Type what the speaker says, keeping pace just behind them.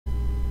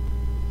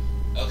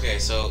Okay,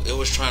 so it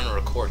was trying to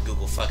record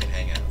Google fucking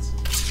Hangouts.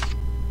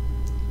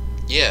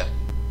 Yeah.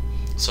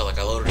 So like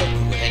I loaded up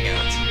Google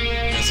Hangouts.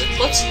 And I was like,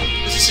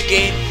 is this a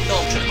game? No,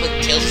 I'm trying to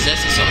click Tales of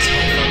Zesty Sauce.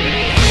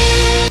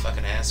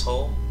 Fucking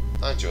asshole.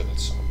 I enjoyed that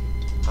song.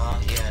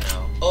 Yeah, I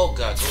know. Oh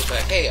god, go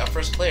back. Hey, I'm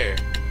first player.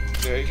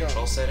 There you go.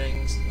 Control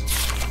settings.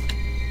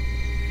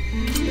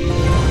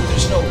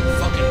 There's no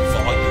fucking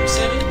volume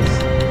settings?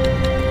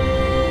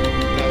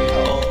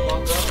 Oh my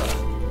god.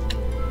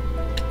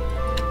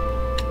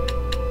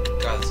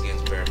 God, this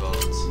game's bare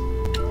bones.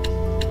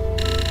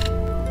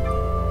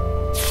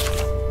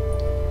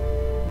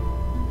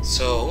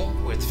 So,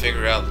 we have to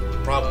figure out the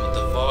problem with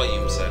the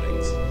volume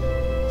settings.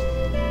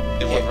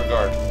 In what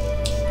regard?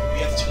 We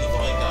have to turn the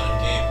volume down in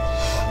game.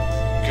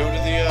 Go to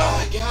the, I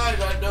got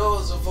it, I know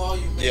there's a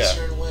volume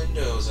mixer in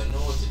Windows. I know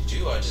what to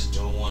do, I just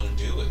don't want to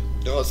do it.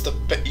 No, it's the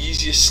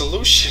easiest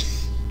solution.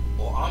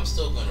 Well, I'm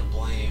still gonna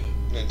blame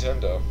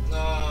Nintendo.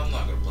 Nah, I'm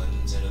not gonna blame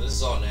Nintendo. This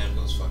is all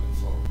Namco's fucking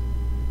fault.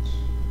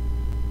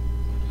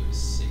 I'm gonna go to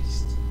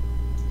 60.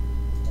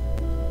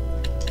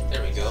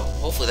 There we go.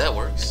 Hopefully that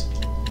works.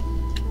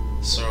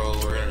 So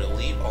we're gonna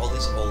delete all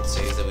these old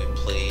saves that we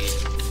played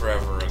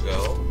forever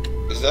ago.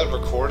 Is that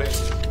recording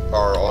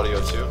our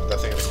audio too? That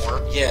thing in the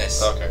corner?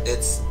 Yes. Okay.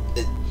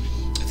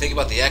 Think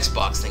about the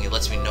Xbox thing. It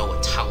lets me know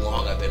how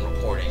long I've been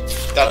recording.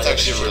 That's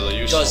actually really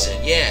useful.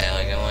 Doesn't? Yeah.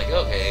 Like I'm like,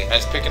 okay. And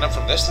it's picking up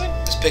from this thing?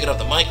 It's picking up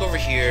the mic over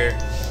here.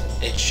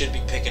 It should be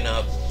picking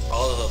up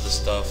all of the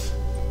stuff.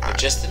 But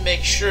just to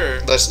make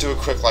sure. Let's do a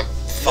quick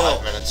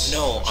 5 minutes.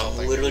 No, I'm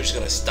literally just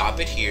gonna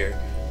stop it here,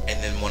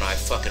 and then when I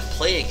fucking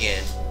play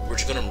again, we're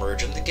just gonna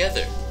merge them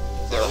together.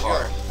 There we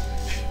go.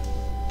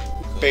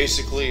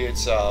 Basically,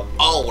 it's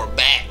Oh, we're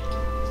back.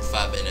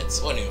 5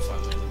 minutes. Wasn't even 5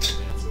 minutes.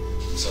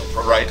 So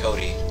right,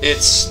 Cody.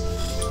 It's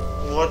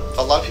what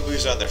a lot of people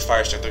use it on their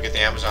Fire Stick. They'll get the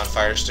Amazon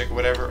Fire Stick or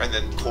whatever, and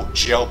then quote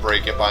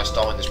jailbreak it by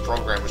installing this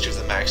program, which gives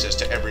them access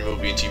to every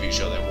movie and TV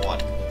show they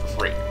want for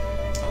free.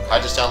 Okay. I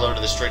just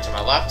downloaded this straight to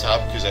my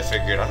laptop because I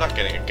figured I'm not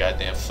getting a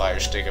goddamn Fire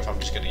Stick if I'm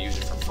just going to use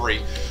it for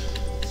free.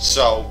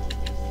 So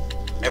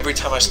every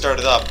time I start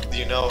it up,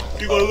 you want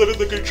to look at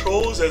the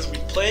controls as we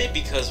play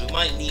because we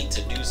might need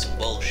to do some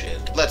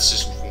bullshit. Let's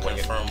just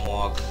confirm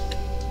walk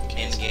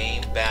in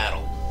game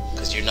battle.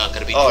 Because you're not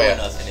going to be doing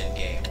nothing in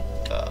game.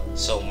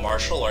 So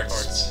martial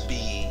arts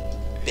B.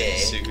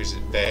 Secrets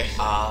at Bay.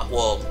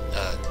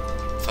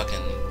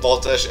 Fucking.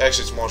 Voltage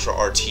exits martial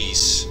arts.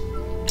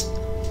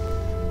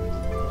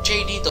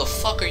 JD, the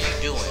fuck are you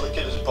doing? Look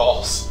at his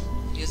balls.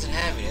 He doesn't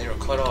have any. They were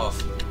cut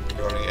off.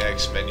 Running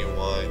X menu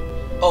Y.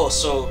 Oh,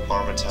 so.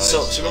 Harmonized.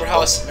 So remember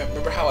how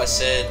I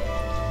said,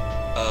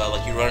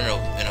 like you run in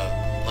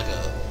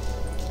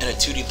a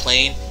 2D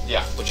plane.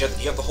 Yeah. But you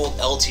have to hold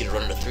LT to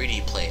run in a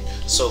 3D plane.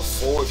 So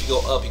forward, if you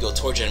go up, you go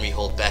towards your enemy.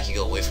 Hold back, you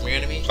go away from your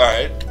enemy. All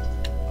right.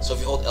 So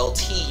if you hold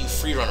LT, you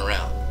free run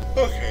around.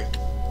 Okay.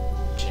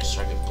 Change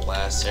target,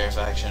 blast, seraph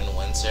action,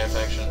 wind, seraph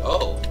action.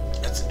 Oh,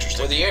 that's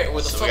interesting. We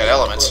got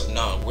elements.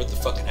 We're the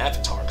fucking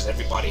avatar because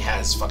everybody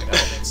has fucking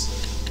elements.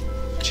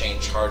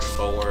 Change charge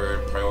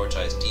forward,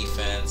 prioritize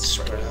defense.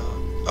 Spread out.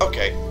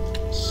 Okay.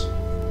 It's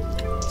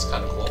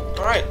kind of cool.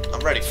 All right, I'm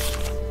ready.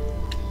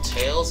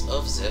 Tales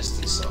of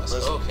Zesty Sauce.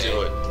 Let's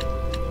do it.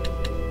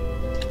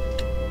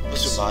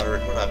 Let's do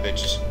moderate. We're not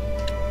bitches.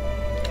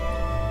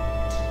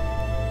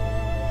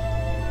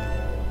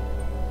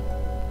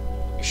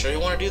 You sure you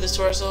want to do this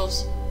to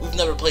ourselves? We've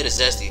never played a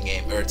Zesty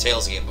game or a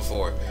Tales game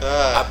before.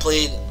 I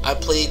played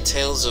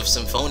Tales of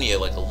Symphonia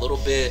like a little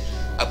bit.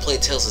 I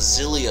played Tales of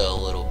Zestiria a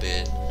little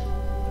bit,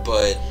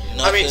 but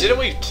nothing. I mean, didn't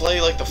we play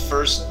the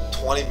first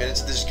 20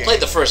 minutes of this game? Played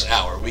the first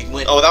hour. We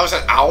went. Oh, that was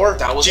an hour?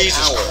 That was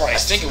Jesus an hour.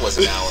 Christ. I think it was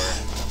an hour.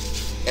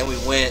 And we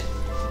went.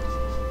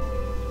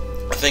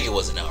 I think it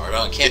was an hour.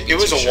 I can't be. It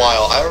was too a sure.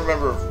 while. I just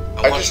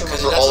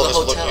remember all of us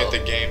looking at the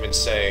game and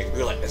saying, we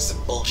were like, "This is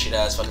bullshit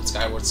ass fucking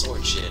Skyward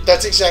Sword shit."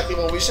 That's exactly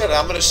what we said.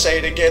 I'm gonna say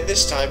it again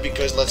this time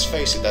because let's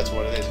face it, that's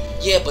what it is.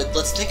 Yeah, but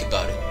let's think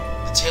about it.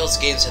 The Tales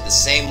games had the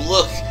same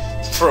look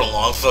for a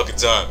long fucking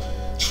time.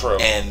 True.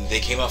 And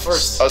they came out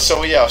first.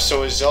 So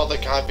is Zelda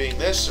copying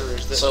this or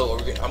is this? So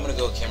I'm gonna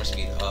go camera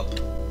speed up.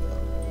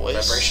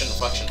 Vibration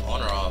reflection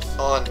on or off?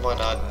 On. Why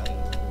not?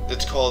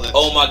 It's called.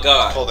 Oh my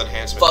god. It's called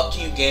enhancement. Fuck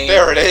you, game.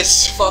 There it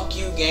is. Fuck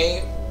you,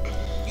 game.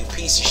 You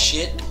piece of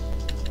shit.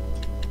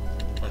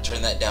 I'm gonna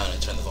turn that down and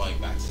turn the volume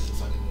back to the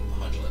fucking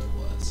 100 like it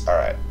was.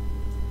 Alright.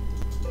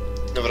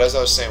 No, but as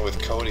I was saying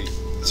with Cody,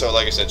 so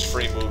like I said, it's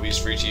free movies,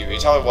 free TV.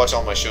 It's how I watch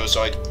all my shows,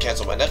 so I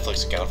canceled my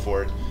Netflix account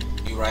for it.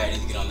 You're right, I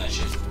need to get on that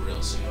shit for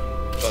real soon.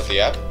 About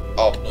the app?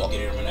 Oh. No, get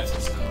rid of my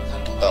Netflix account.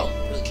 I don't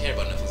really care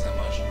about Netflix that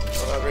much.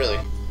 Well, not really.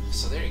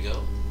 So there you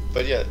go.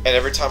 But yeah, and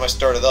every time I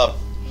start it up,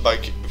 my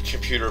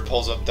computer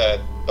pulls up that,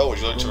 oh, would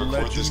you like to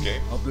record this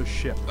game? Of the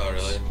ship. Oh,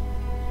 really?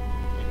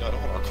 No, I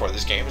don't want to record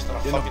this game. It's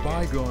not a fucking game. In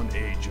a bygone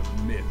age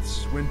of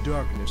myths, when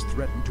darkness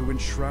threatened to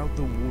enshroud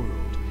the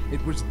world,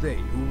 it was they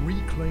who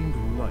reclaimed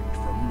light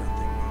from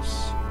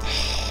nothingness.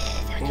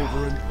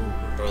 Over and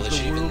over. Bro, this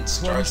shit even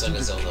starts like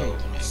a Zelda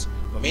opening.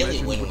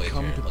 Mainly Wind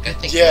Waker. Like, I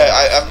think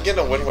yeah, I'm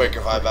getting a Wind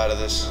Waker vibe out of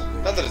this.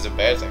 Not that it's a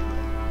bad thing.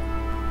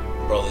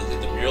 Bro, they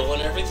did the mural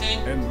and everything?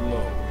 And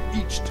lo,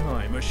 each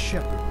time a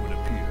shepherd would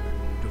appear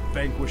to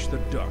vanquish the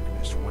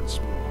darkness once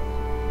more.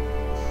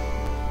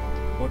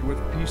 But with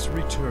peace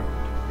returned,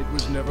 it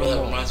was never Bro, that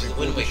long reminds me of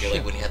Wind Waker,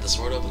 like when he had the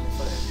sword up in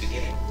the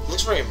beginning. It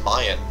looks very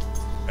Mayan.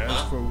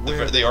 As for The,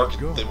 where the they art, would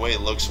go, the way it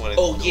looks when it.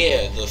 Oh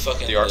yeah, the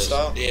fucking The art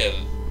style? Yeah.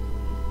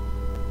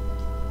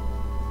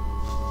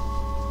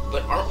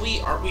 But aren't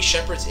we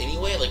shepherds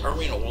anyway? Like, aren't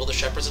we in a world of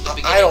shepherds at the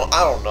beginning? I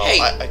don't know. Hey,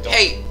 I don't.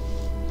 hey,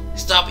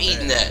 stop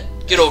eating that.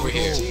 Get over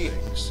here.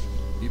 things,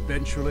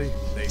 eventually,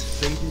 they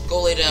faded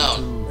Go lay down.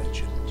 into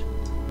legend.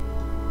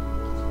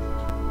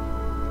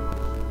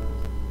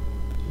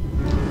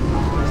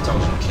 This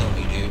dog's gonna kill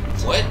me, dude.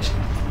 What?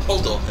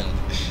 Hold on.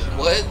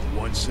 What?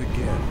 Once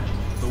again,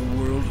 the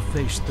world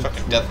faced the Fucking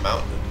truth Death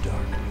Mountain. of the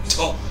darkness.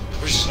 Oh,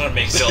 we're just gonna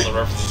make Zelda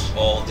references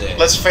all day.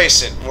 Let's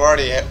face it. We're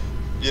already.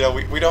 You know,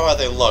 we know how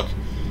they look.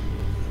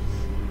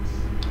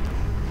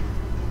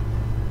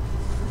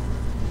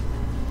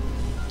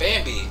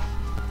 Bambi.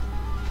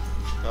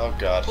 Oh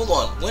God. Hold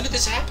on. When did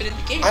this happen in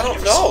the game? I don't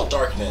never know. saw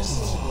darkness.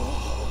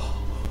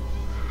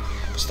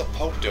 What's the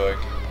Pope doing?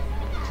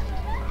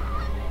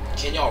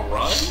 Can y'all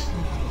run?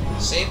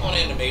 Save on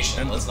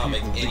animation. And Let's the not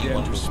make people began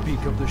anyone. to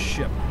speak of the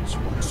shepherds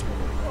once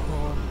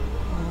more.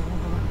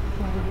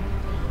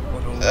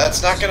 But alas,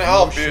 That's not gonna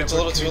help, no dude. It's a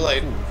little shepherd too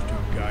late. came forth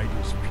to guide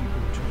his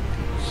people to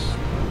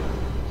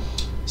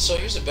peace. So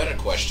here's a better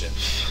question.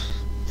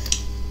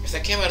 If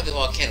that came out of the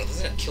volcano,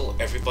 doesn't it kill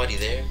everybody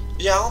there?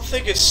 Yeah, I don't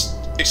think it's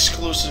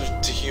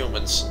exclusive to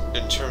humans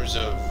in terms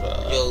of.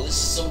 Yo, this is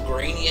some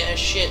grainy ass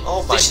shit.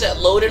 Oh my- Fish that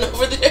loaded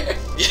over there?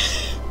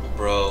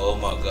 Bro, oh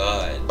my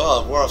god.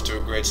 Oh, we're off to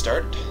a great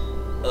start.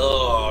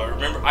 Oh,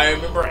 I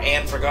remember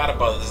and forgot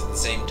about this at the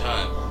same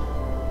time.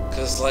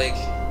 Cause like,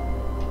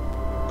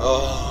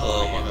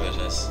 oh my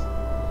goodness.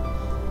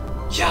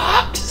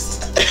 Yeah.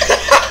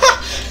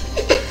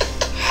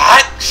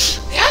 Hot.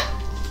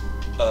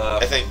 Yeah.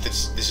 I think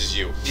this is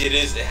you. It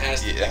is. It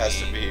has to. It has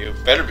to be you.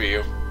 Better be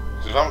you.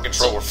 'Cause if I'm in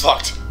control, we're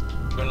fucked.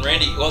 When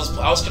Randy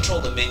I was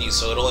controlling the menu,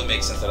 so it only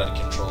makes sense that I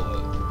can control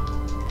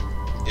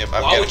it. Yep.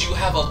 Why would you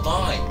have a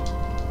vine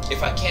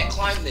if I can't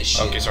climb this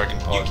shit? Okay, so I can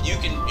pause. You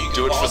can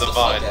Do it for pause the fuck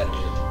vine. out of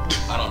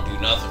it. I don't do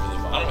nothing for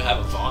the vine. I don't even have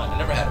a vine. I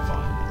never had a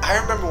vine. I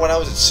remember when I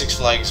was at Six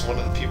Flags, one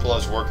of the people I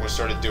was working with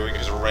started doing it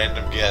because a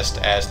random guest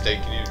asked, "Hey,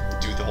 can you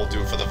do the whole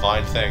do it for the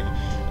vine thing?"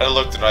 And I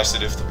looked at it and I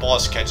said, "If the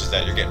boss catches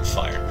that, you're getting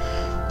fired.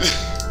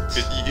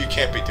 you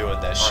can't be doing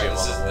that shit."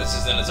 Alright, this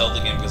isn't a Zelda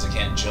game because I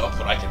can't jump,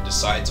 but I can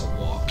decide to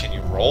walk. Can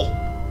you roll?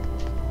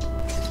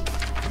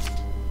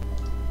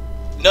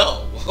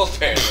 No,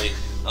 apparently.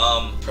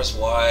 Press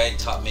Y,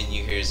 top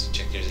menu, here's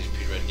check there's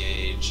HP red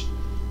gauge.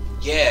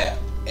 Yeah,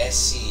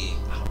 SC.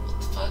 What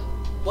the fuck?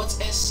 What's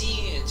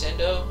SC,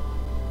 Nintendo?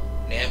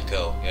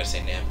 Namco. You gotta say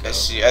Namco. I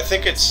see. I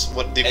think it's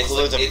what the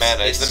equivalent of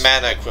mana. It's the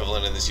mana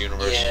equivalent in this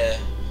universe. Yeah.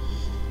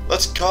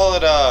 Let's call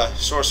it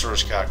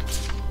Sorcerer's Cock.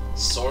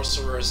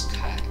 Sorcerer's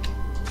Cock.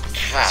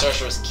 Cock.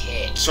 Sorcerer's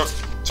Cake.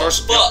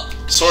 Fuck.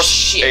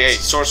 Shit. Hey,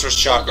 Sorcerer's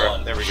Chakra. Hold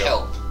on. There we go.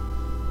 Help.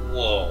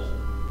 Whoa.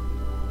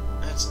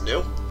 That's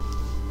new.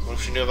 What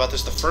if you knew about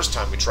this the first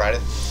time we tried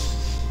it?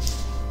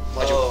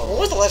 When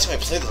was the last time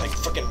I played it? Like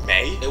fucking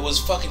May? It was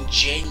fucking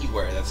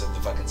January. That's what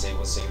the fucking save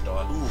was saved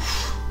on.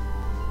 Oof.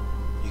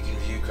 You can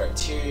view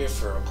criteria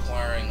for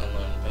acquiring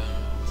unlearned.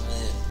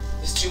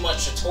 There's too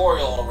much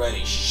tutorial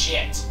already.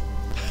 Shit.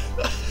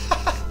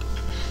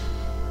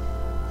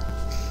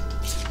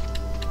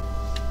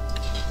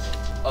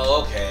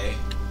 Oh, okay.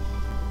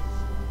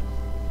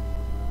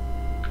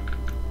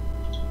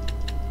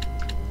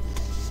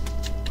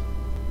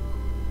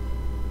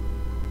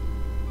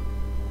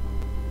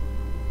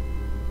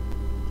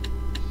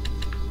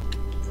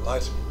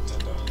 Lies of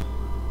Nintendo.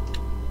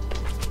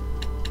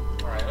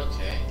 Alright,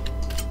 okay.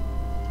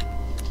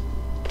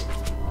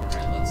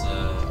 Alright, let's,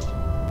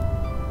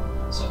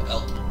 so,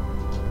 L.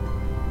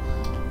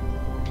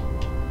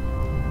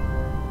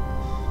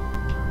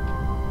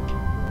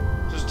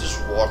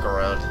 Just walk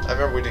around. I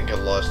remember we didn't get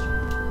lost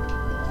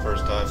the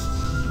first time.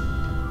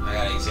 I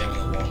gotta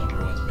examine the walnut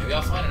ruins. Maybe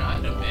I'll find an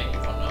item, man. You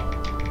don't know.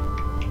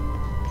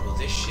 Oh,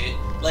 this shit.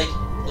 Like,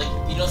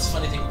 you know what's the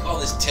funny thing? We call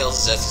this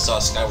Tales of Zesty Saw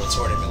Skyward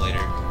Sword emulator.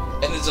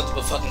 And there's nothing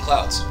but fucking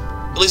clouds.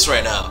 At least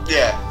right now.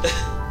 Yeah.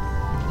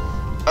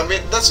 I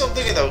mean, that's what I'm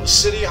thinking though.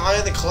 City high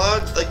in the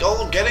clouds, like all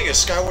I'm getting is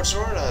Skyward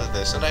Sword out of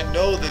this. And I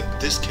know that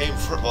this came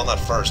first. Well, not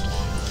first.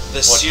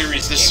 The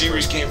series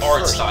came first.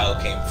 art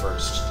style came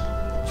first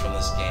from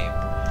this game.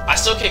 I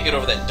still can't get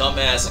over that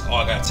dumbass, like, oh,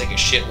 I gotta take a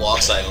shit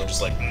walk cycle.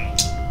 Just like,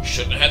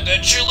 shouldn't have had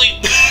that chili.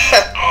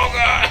 Oh,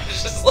 God.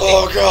 It's just like,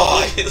 Oh,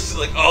 God. It's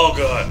like, oh,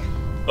 God.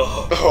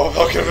 Oh,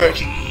 fucking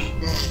Vic.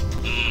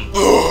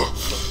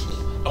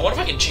 I wonder if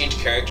I can change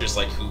characters,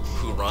 like,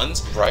 who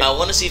runs. Right. I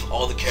want to see if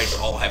all the characters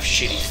all have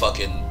shitty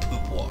fucking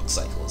poop walk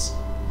cycles.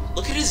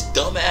 Look at his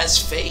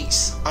dumbass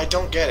face. I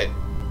don't get it.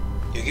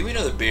 Yo, give me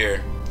another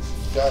beer.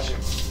 Gotcha.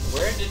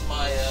 Where did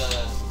my,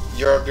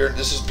 You're at beer.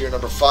 This is beer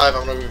number 5.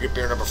 I'm gonna go get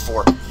beer number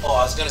 4. Oh,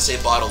 I was gonna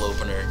say bottle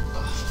opener.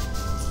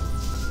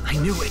 I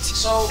knew it.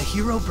 So- a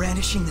hero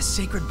brandishing the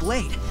sacred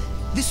blade.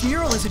 This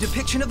mural is a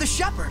depiction of the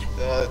shepherd.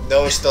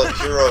 No, it's the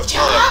hero of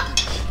time.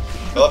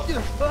 Oh,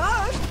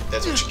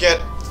 that's what you get.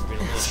 Being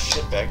a little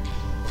shitbag.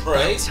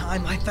 Right?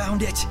 Time I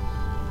found it.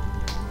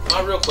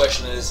 My real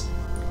question is,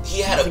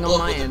 he had Nothing a on book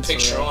my with a end,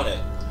 picture sorry. on it.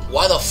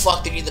 Why the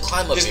fuck did he need to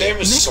climb up His here?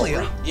 name is Sorry.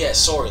 Nicolia. Yeah,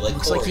 sorry, like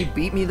Looks Corey. like he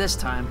beat me this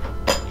time.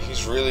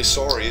 He's really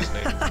sorry, isn't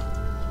he?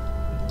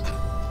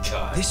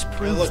 God. This Hey,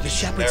 proves look, the it's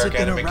shepherds have generic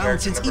been anime around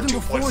character since number even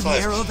before the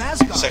 2.5. era of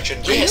Asgard. Section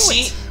I Yeah, knew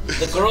see, it.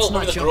 the girl, Let's not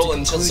remember the jump girl to in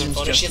Tales of conclusions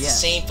Symphonia? just She has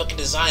the yet. same fucking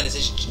design as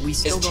his We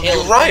still his don't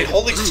tail. know. Right,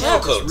 holy Proof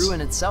crap. that this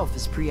ruin itself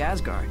is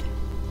pre-Asgard.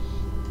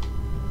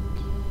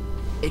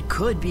 It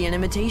could be an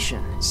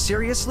imitation.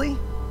 Seriously?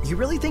 You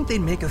really think they'd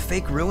make a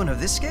fake ruin of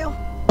this scale?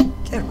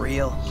 Get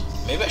real.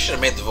 Maybe I should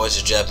have made the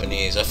voices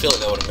Japanese. I feel like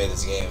that would have made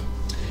this game.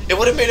 It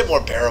would have made it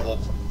more bearable.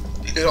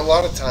 And a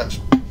lot of times,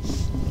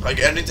 like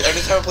anytime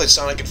I played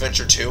Sonic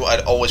Adventure 2,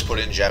 I'd always put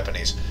it in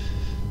Japanese.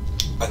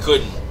 I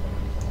couldn't.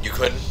 You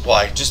couldn't?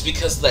 Why? Just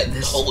because that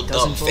This whole dumb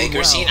doesn't bode faker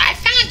well. scene. I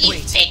found you,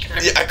 Wait. faker.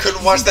 Yeah, I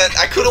couldn't watch that.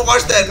 I couldn't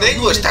watch that in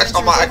English. That's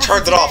on my. I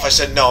turned it off. I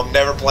said no. I'm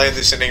never playing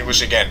this in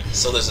English again.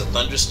 So there's a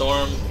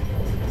thunderstorm.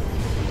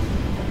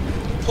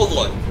 Hold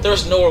on.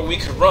 There's nowhere we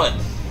could run.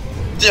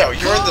 Yeah,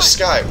 you're in the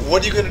sky.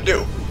 What are you gonna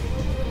do?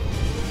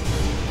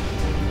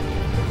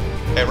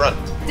 Hey, run.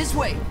 This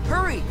way,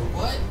 hurry!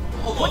 What?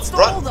 Hold on. What's the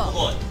Run. holdup?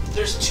 Hold on.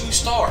 There's 2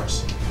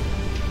 stars.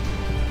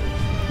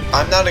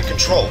 I'm not in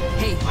control.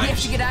 Hey, we have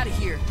to get out of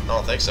here. I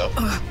don't think so.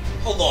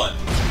 Hold on.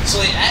 So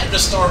they added a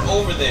star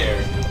over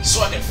there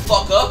so I can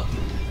fuck up?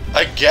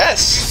 I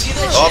guess. See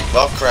that Oh, shit?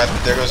 oh crap!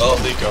 There goes Oh.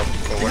 Maliko,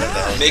 or whatever the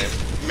hell his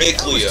Make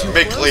name. Leo.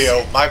 Big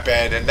Leo, my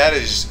bad. And that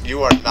is,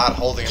 you are not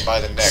holding him by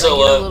the neck. So,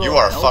 Get a little you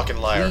are a help, fucking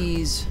liar.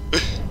 Please.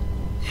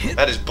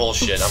 That is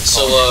bullshit. I'm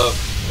So, calling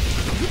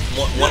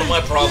one of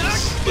my problems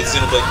with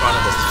Xenoblade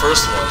Chronicles, the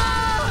first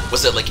one,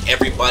 was that, like,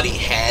 everybody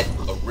had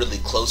a really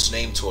close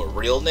name to a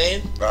real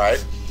name. you. All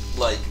right.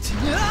 Like,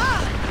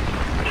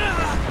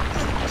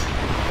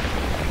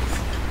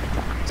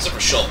 except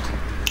for Shulk.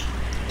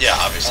 Yeah,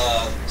 obviously.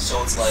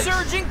 So it's like,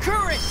 Surging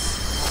currents!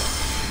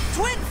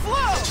 Twin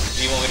flow!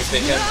 do you want me to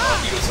pick him?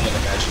 You do something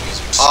like a magic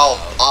user.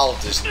 I'll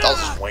just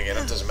wing it.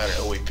 It doesn't matter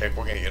who we pick.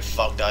 We're gonna get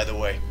fucked either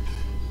way.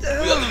 We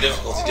got the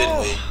difficulty, didn't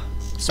we?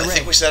 So I Ray,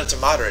 think we set it to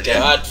moderate. Yeah.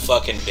 God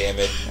fucking damn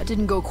it. that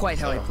didn't go quite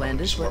how I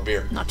planned it, some more but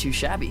beer. not too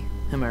shabby.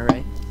 Am I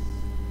right?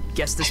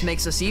 Guess this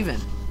makes us even.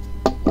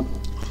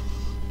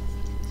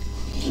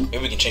 Maybe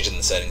we can change it in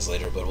the settings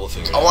later, but we'll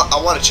figure it I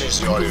out. want to change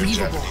the audio to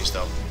Unbelievable. Japanese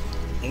though.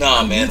 Nah,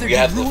 Who knew man, there'd we be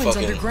have the ruins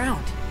fucking.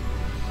 underground.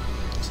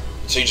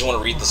 So you just want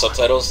to read the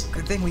subtitles?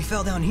 Good thing we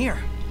fell down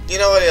here. You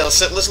know what? Yeah,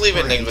 let's leave it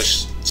in Alright.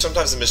 English.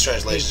 Sometimes the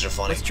mistranslations are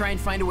funny. Let's try and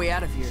find a way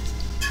out of here.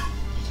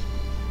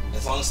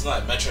 As long as it's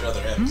not Metro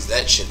Other M, because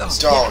that shit is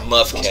Don't.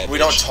 muff cabbage. We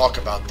don't talk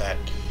about that.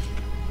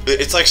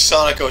 It's like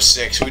Sonic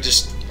 06. We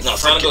just No,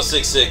 Sonic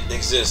 06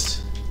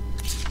 exists.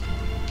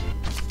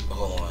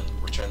 Hold on.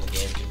 Return the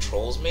game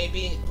controls,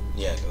 maybe?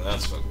 Yeah, because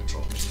that's fucking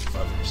control.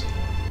 5%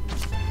 more.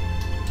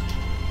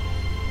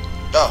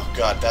 Oh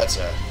god, that's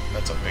a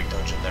big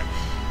dungeon there.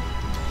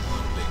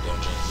 Big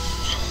dungeon.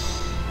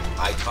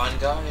 Icon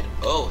guide?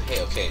 Oh,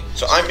 hey, okay.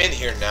 So I'm in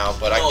here now,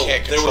 but I No,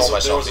 can't there control was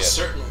myself a yet.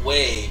 certain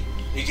way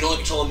you can only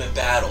control them in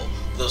battle.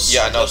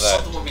 Yeah, I know there was that.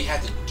 something where we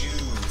had to do.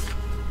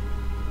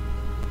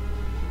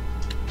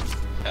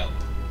 Help.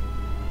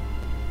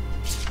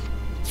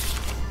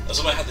 That's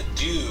something I had to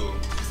do.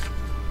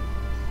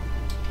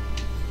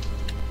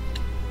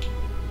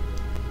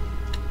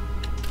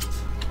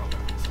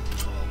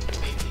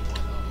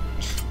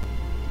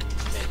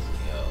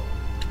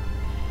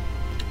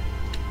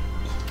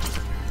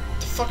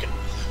 The fucking.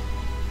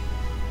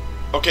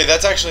 Okay,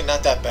 that's actually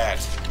not that bad.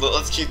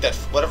 Let's keep that.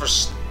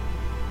 Whatever's.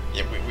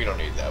 Yeah, we don't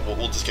need that.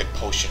 We'll just get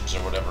potions or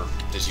whatever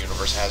this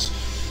universe has.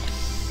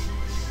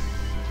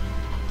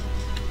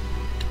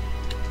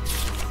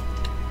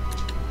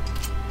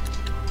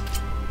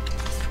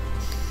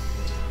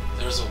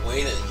 There's a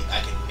way that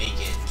I can make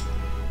it.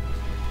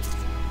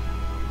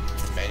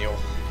 Manual.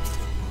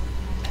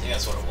 I think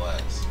that's what it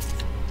was.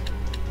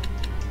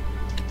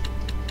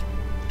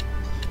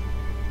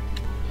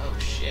 Oh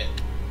shit.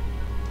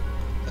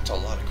 That's a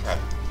lot of crap.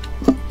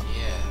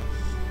 Yeah.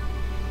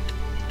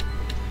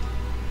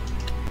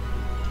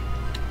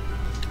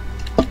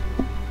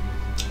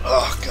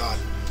 Oh god.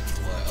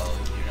 What? Oh,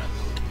 you're not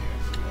going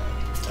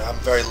there for that. I'm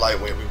very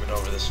lightweight. We've been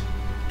over this.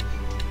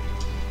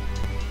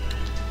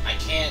 I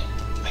can't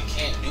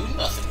do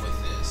nothing with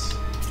this.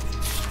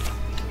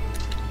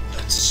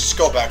 Let's just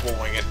go back. We'll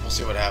wing it. We'll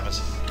see what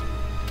happens.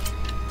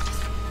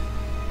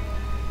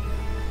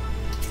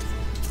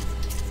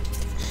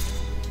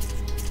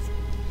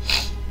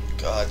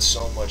 God,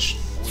 so much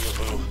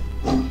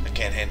weeaboo. I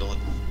can't handle it.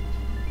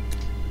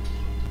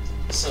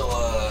 So,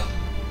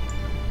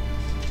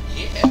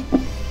 yeah.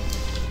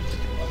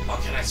 Oh,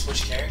 can I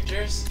switch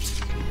characters?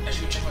 I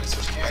should check if I can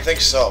switch characters. I think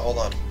so. Hold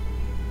on.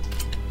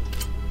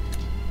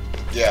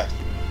 Yeah.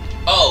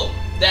 Oh,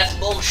 that's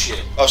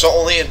bullshit. Oh, so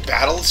only in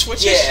battle it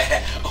switches?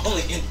 Yeah,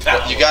 only in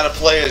battle. Well, you gotta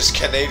play as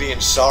Canadian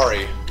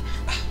Sorry.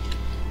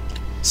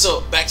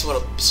 So back to so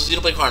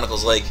Xenoblade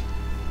Chronicles, like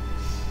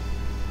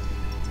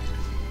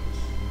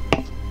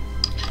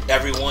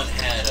everyone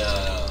had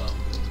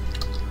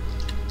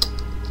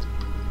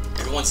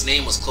everyone's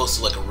name was close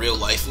to like a real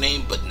life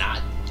name, but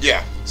not.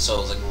 Yeah. So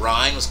it was like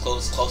Ryan was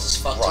close as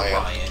fuck to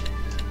Ryan.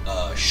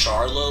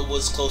 Charla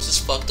was close as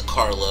fuck to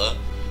Carla.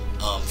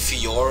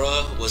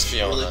 Fiora was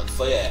Fiona.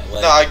 Really, yeah.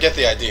 Like, No, I get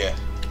the idea.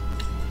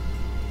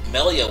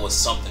 Melia was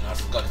something. I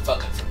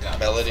fucking forgot.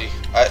 Melody.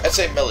 I'd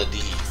say melody.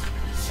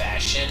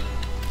 Fashion.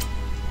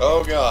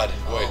 Oh God.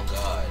 Wait. Oh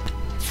God.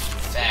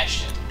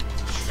 Fashion.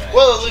 Strategy.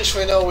 Well, at least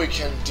we know we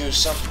can do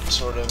some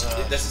sort of.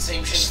 That's the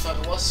same shit as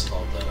fucking what's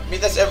called though. I mean,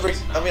 that's every.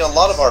 I mean, a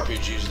lot of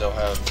RPGs though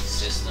have.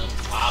 System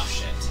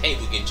options. Hey,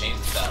 we can change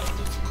the battle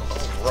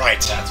difficulty. Right.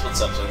 That's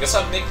what's up. So I guess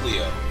I'm Nick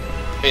Leo.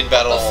 In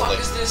battle What the only. fuck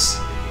is this?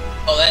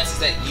 Oh, is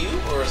that you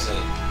or is it?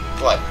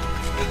 What?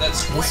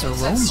 That's What's a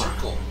that Roma?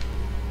 circle.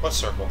 What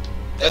circle?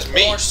 That That's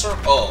me. orange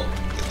circle. Oh,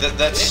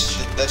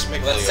 That's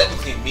Mick well, that's Leo.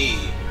 technically me.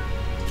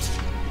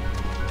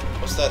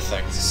 What's that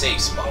thing? It's a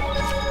safe spot.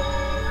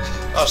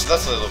 Oh, so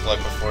that's what they look like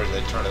before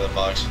they turn to the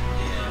box. Yeah.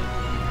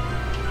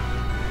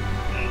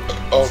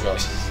 Oh God.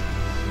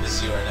 This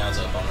is you right now. It's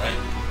up on right.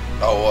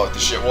 Oh, what? The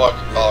shit walk?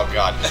 Oh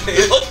God.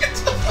 Look at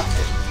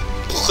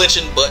the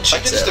clinching butt I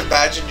cheeks. can just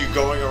imagine you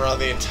going around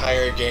the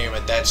entire game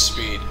at that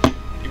speed.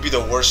 You'd be the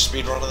worst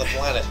speedrunner on the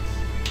planet.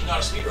 You're not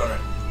a speedrunner.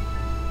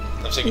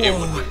 I'm saying it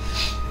would be.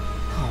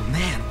 Oh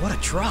man, what a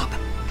drop.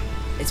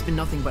 It's been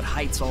nothing but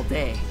heights all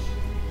day.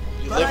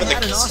 You But live I in the.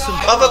 had an awesome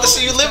I'm about to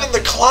say you live in the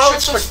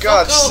clouds, Shut the for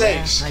God's fuck up.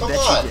 sakes. I Come bet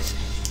on. you did.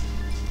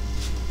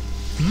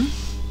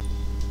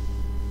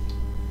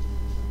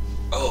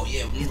 Oh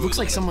yeah. It looks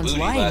like someone's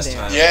booty lying last there.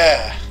 time.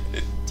 Yeah.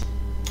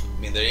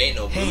 I mean, there ain't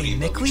no Hey, booty,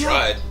 but we Nickleo?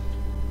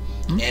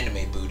 tried.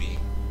 Anime booty.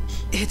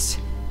 It's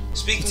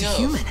Speaking a of,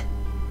 human.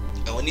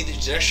 I need to.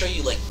 Did I show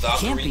you like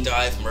Valkyrie be.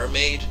 Dive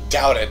Mermaid?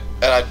 Doubt it,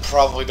 and I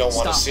probably don't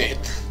want to Stop. see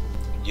it.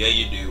 Yeah,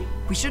 you do.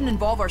 We shouldn't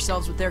involve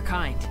ourselves with their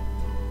kind.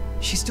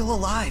 She's still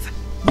alive.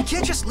 We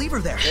can't just leave her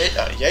there.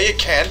 Yeah, you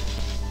can.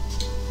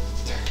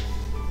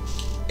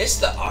 It's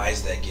the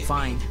eyes that get me.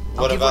 Fine.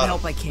 I'll What give about what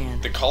help I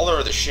can. The color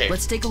or the shape?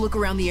 Let's take a look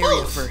around the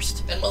area Oof.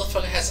 first. That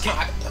motherfucker has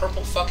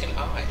purple fucking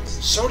eyes.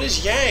 So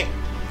does Yang.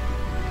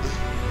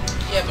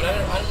 Yeah, but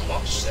I don't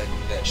watch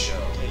that show.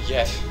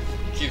 Yet.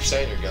 Keep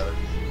saying you're gonna.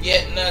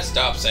 Yeah, no,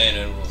 stop saying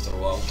it after a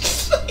while.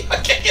 I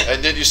can't get.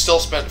 And then you still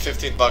spent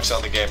 $15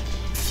 on the game.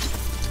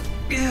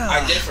 Yeah.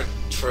 I did it for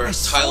My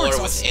Tyler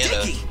sword's with all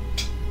Anna. sticky.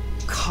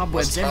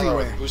 Cobwebs Who's Tyler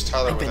everywhere. with- who's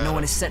Tyler I with bet no Anna?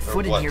 one has set Or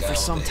foot in what? here for Down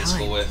some with the school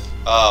time. with.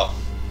 Oh.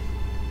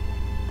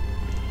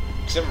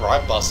 Because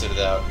I busted it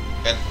out.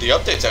 And the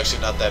update's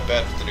actually not that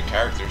bad with the new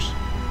characters.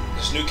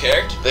 There's new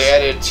character. They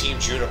added Team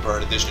Juniper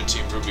in addition to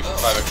Team Ruby for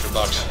 $5 extra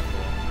bucks. Kinda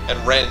cool.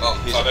 And Ren, Oh,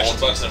 he's $5 an extra old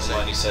bucks. team. Never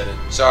mind, you said it.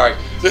 Sorry.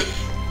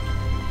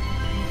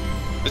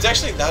 It's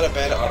actually not a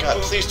bad. Yeah, God,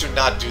 cool. please do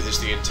not do this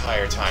the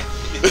entire time.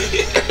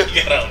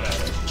 Get out now.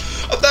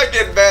 I'm not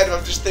getting mad.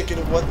 I'm just thinking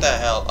of what the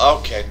hell.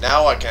 Okay,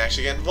 now I can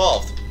actually get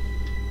involved.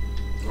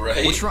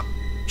 Right? What's wrong?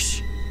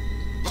 Shh.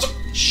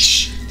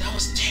 Shh. That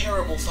was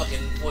terrible fucking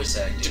voice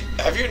acting.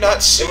 Have you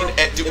not seen?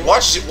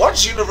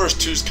 Watch Universe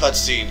 2's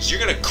cutscenes. You're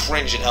gonna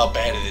cringe at how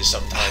bad it is I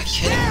sometimes.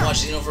 can't even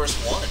watch Universe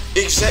 1.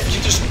 Except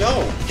you just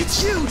know.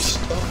 It's huge.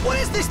 What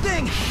is this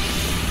thing?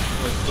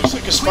 It looks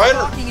like a Quit spider.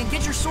 talking and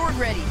get your sword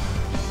ready.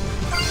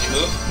 You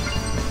move.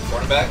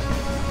 Forward and back.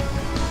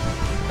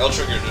 L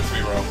trigger to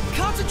free roam.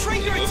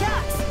 Concentrate your Move.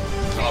 attacks.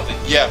 I don't think.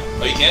 Yeah,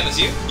 Oh, you can? That's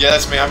you? yeah,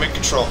 that's me. I'm in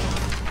control.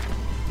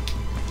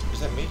 Is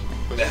that me?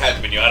 That had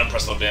to be you. I didn't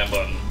press the damn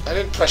button. I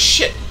didn't press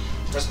shit.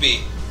 Press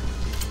B.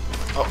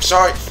 Oh,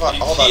 sorry. Fuck.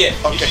 Hold on. Yeah,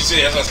 Okay. you see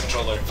the FS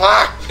controller.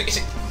 Fuck.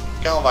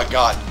 Oh my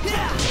god.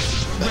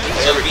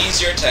 So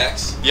B's your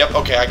attacks. Yep.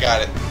 Okay, I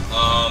got it.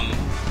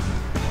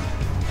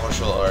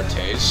 Martial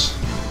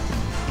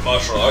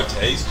Martial arts.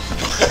 arts.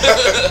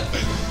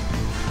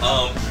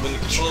 When the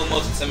controller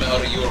moves its limit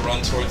out, you will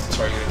run towards the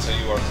target until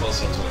you are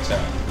close enough to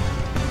attack.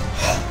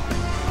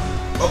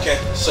 Okay,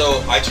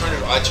 so I turned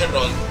it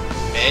on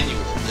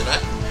manual, did I?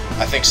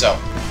 I think so.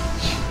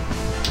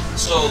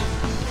 So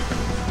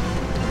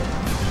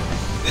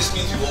this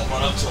means we won't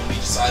run up to him. We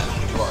decide when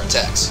we do our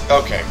attacks.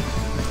 Okay.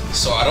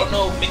 So I don't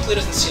know. Minkley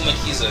doesn't seem like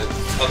he's a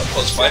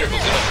close fighter, but we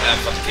don't have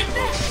fucking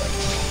capabilities.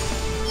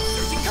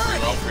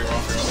 Free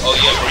roam. Oh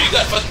yeah, bro, you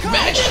got fucking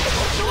magic.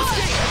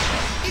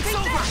 It's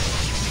over.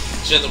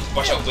 You have to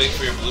watch out, wait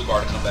for your blue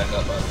bar to come back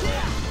up. By the way,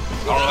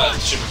 I don't know how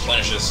it should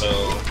replenish it. So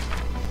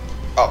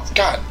Oh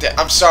god.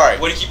 I'm sorry.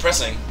 what do you keep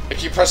pressing? I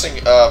keep pressing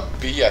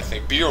B. I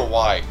think B or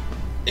Y.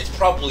 It's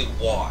probably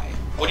Y.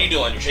 What are you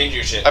doing? You're changing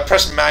your shit. I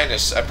press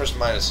minus.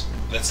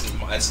 That's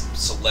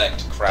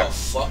select. Crap. The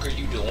fuck are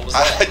you doing? What was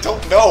I that?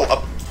 don't know.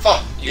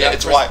 Fuck. You Yeah, gotta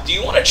it's press- Y. Do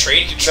you want to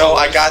trade controllers? No,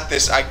 I got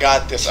this.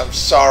 I'm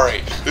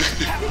sorry.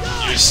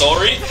 You're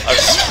sorry? I'm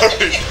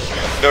sorry.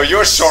 No,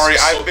 you're sorry.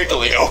 I'm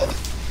Miglio.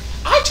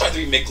 I tried to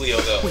be Miglio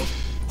though. Wait,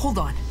 hold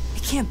on.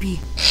 It can't be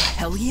a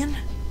Hellion?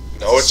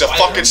 No, it's a Spider,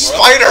 fucking bro.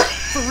 spider.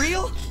 For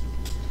real?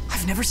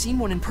 I've never seen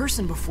one in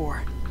person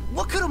before.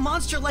 What could a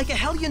monster like a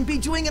Hellion be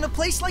doing in a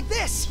place like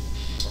this?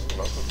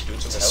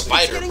 It's a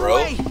spider, Getting bro.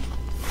 away.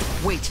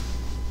 Wait,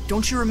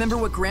 don't you remember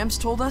what Gramps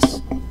told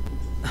us?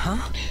 Huh?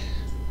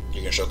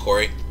 You're gonna show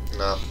Corey?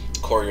 No.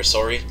 Corey or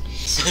sorry? I'm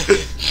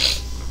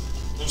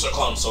gonna start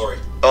calling him sorry.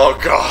 Oh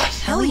God.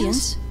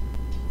 Hellions?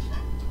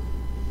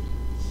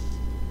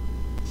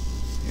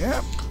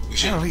 Yep. We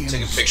should Hellions.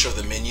 take a picture of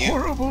the menu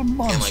Horrible and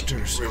like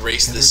monsters.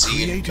 erase that the are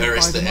C, created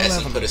erase by the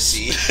S and put a malevolence.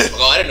 C.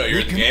 Oh, I didn't know you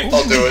were in the They can game.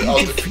 I'll do it. only I'll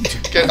be do-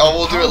 defeated Okay, by oh,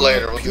 we'll do it power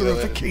later, of we'll do it later.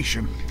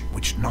 Purification,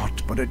 which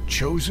not but a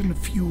chosen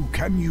few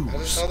can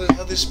use. How do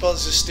they spell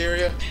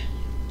Zestiria?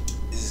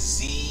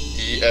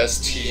 Zestira.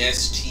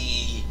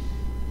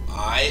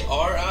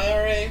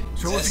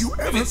 So if you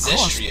ever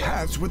cross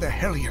paths with a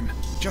Hellion,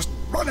 just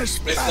run as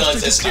It's fast not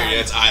as you Zestiria, can.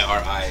 it's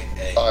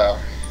IRIA. Oh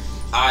yeah.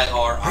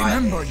 IRIA.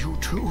 Remember, you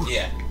two.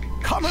 Yeah.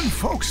 Common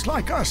folks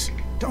like us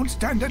don't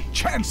stand a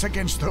chance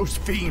against those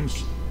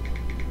fiends.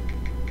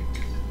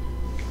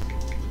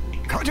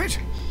 Cut it?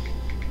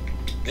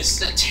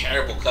 This is a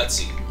terrible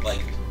cutscene.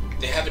 Like,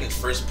 they have it in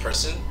first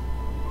person,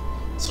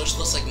 so it just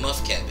looks like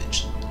muff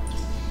cabbage.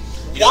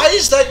 Why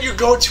is that your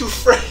go-to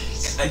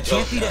phrase? I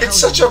don't know. It's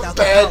such a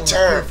bad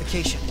term.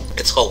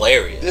 It's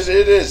hilarious.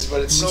 It is,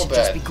 but it's We so should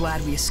just be bad.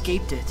 glad we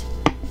escaped it.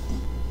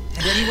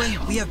 And anyway,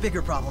 we have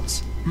bigger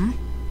problems.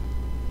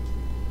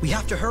 We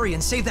have to hurry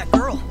and save that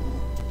girl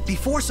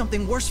before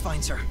something worse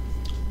finds her.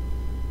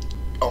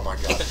 Oh my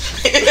God.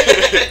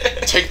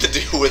 Take the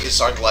dude with the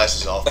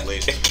sunglasses off,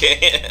 please. I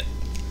can't.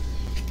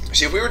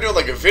 See, if we were doing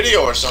like a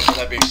video or something,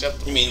 that'd be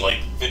acceptable. You mean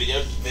like video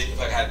if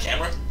I had a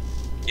camera?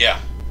 Yeah.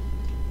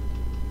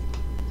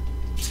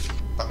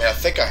 I mean, I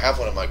think I have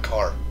one in my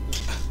car.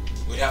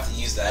 We'd have to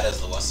use that as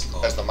the what's it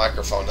called? As the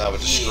microphone, that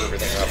would just screw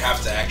everything we'd up.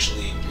 have to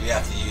actually we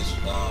have to use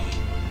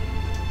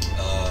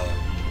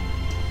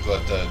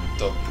But the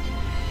Hold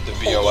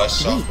on. BOS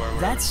software.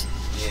 whatever. That's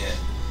yeah.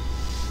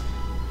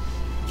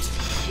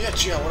 Yeah,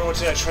 gee, I wonder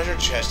what's in that treasure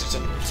chest. It's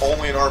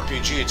only an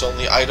RPG. It's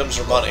only items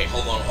or money.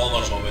 Hold on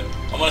a moment.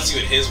 I want to see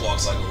what his walk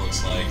cycle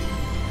looks like.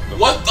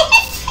 What the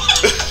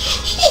fuck?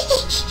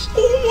 Oh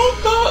my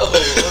God!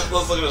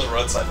 Let's look at his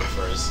run cycle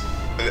first.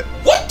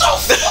 What the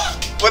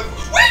fuck? What?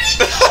 Where did he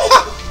go?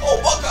 Oh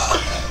my God!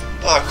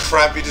 Oh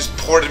crap! You just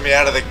ported me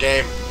out of the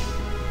game.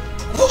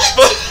 What?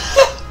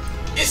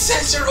 It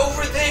says you're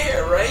over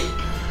there, right?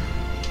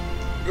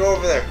 Go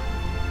over there.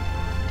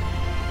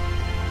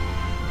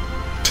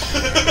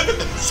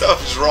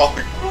 Something's wrong.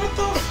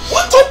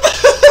 What the?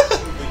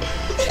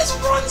 His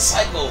run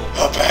cycle.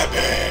 A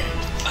baby.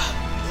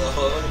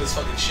 Oh, look at this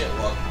fucking shit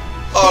walk.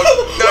 Oh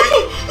no!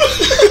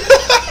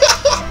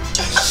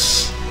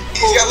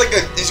 He's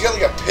got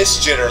like a piss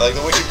jitter, like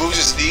the way he moves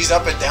his knees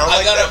up and down. I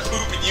like gotta that.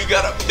 poop and you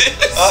gotta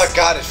piss. Oh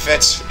God, it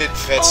fits. It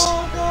fits.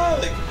 Oh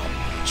God! Like,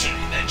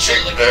 that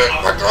shit, like,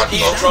 my God.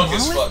 he's drunk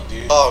as fuck,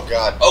 dude. Oh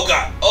God. Oh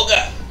God! Oh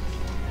God!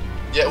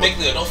 Yeah.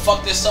 Mikleo, don't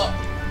fuck this up.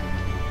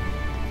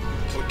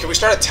 Can we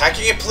start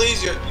attacking it,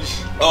 please?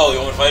 Oh, you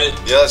want to fight it?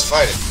 Yeah, let's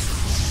fight it.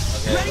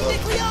 Okay. Ready,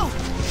 Mikleo?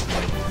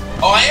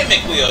 Oh, I am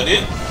Mikleo,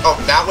 dude. Oh,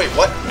 now wait,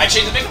 what? I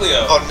changed the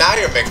Mikleo. Oh, now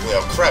you're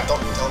Mikleo. Crap!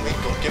 Don't tell me.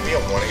 Don't give me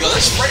a warning. Yo,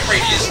 this frame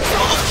rate is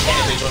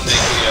cabbage on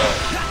Mikleo.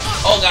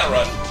 Oh, gotta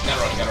run. Gotta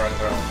run.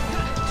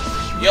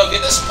 Yo,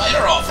 get the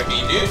spider off of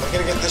me, dude. I'm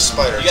gonna get this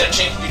spider. You gotta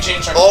change. You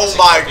change. Oh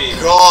my 60p.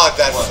 God,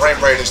 that What?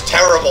 frame rate is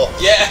terrible.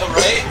 Yeah,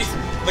 right.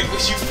 Like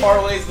as you far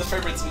away as the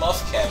frame rate's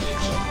muff cabbage.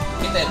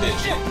 Get that bitch.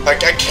 I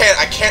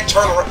can't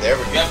turn around. There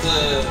we You go. have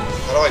to.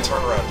 How do I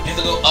turn around? You have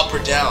to go up or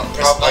down.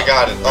 Press Oh, I up.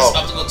 got it. Press Oh.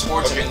 up to go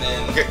towards Okay. him, and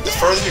then. Okay, the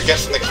further you get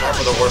from the camera,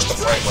 the worse the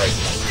frame rate.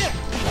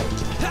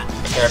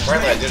 Okay,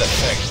 apparently I did a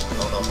thing. I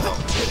don't know how.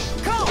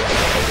 Go!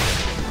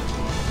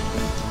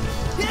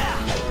 Yeah!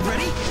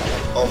 Ready?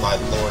 Oh my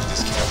lord,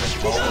 this camera's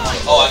rolling.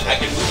 Oh, I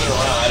can move it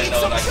around. I didn't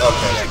know that I could.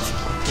 Okay.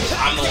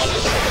 I'm the one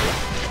that.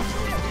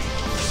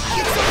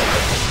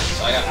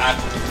 So I have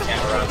to move the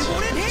camera around to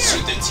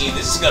suit the team.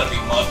 This is gonna be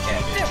mud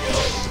cabbage, yo.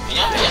 And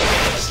y'all be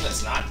listen,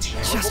 that's not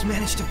terrible. Just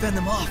managed to fend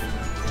them off.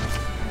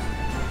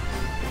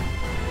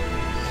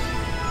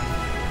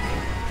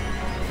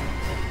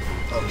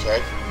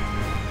 Okay.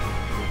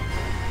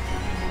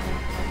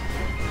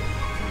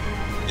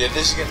 Yeah,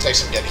 this is gonna take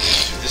some getting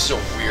used to. This is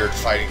a weird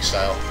fighting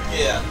style.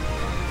 Yeah.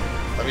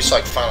 I'm used to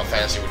like Final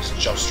Fantasy, where you just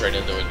jump straight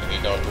into it and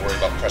you don't have to worry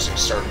about pressing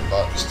certain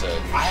buttons to.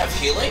 I have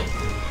healing.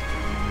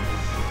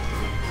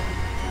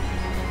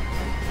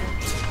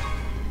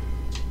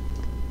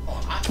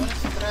 Oh, what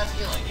if I have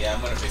healing? Yeah,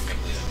 I'm gonna pick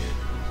Mikleo, dude.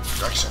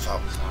 Drag yourself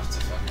out. I'll have to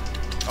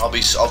fucking. I'll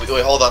be.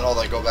 Wait, hold on.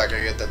 Go back.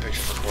 I get that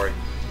picture for Corey.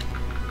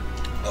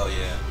 Oh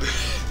yeah.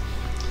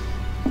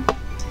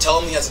 Tell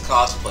him he has a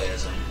cosplay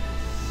as him.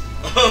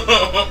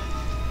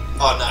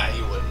 Oh, nah,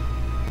 he would.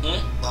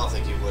 Hmm? I don't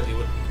think he would. He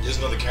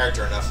doesn't know the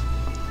character enough.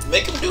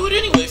 Make him do it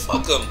anyway.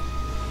 Fuck him.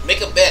 Make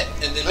a bet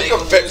and then Make make a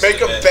him bet. lose Make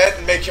the a bet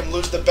and make him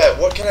lose the bet.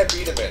 What can I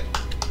beat him in?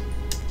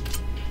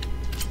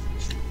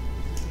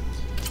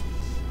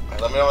 Alright,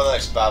 let me know when the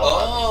next battle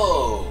happens.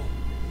 Oh.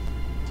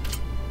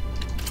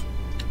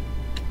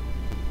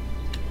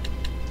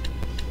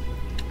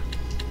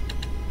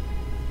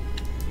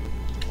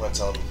 I'm gonna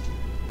tell him.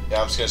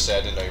 Yeah, I'm just gonna say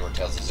I didn't know you were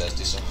Tales of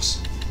Zesty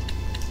sauce.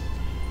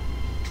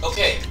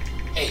 Okay.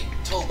 Hey,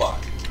 Tobot.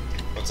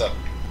 What's up?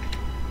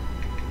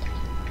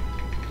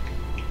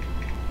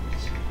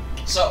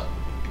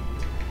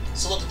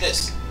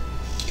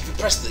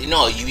 press the,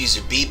 you use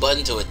your B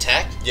button to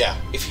attack. Yeah.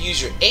 If you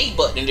use your A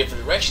button in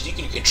different directions, you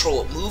can control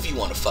what move you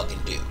want to fucking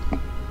do.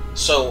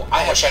 So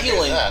I have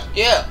healing.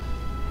 Yeah.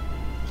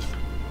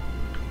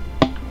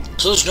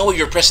 So there's no way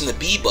you're pressing the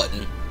B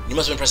button. You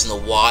must have been pressing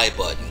the Y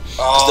button.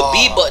 Because the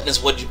B button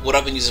is what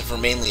I've been using for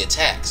mainly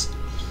attacks.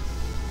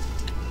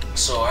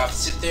 So I have to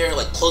sit there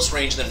like close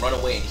range, then run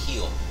away and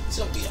heal. It's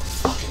gonna be a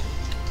fucking.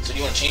 So do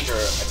you want to change your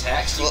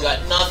attacks? You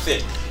got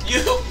nothing.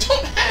 You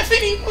don't have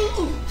any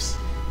moves.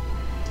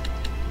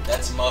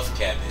 That's muff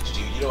cabbage,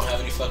 dude. You don't have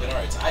any fucking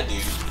arts. I do.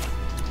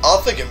 I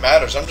don't think it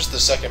matters. I'm just the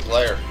second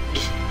player.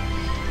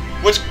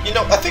 Which,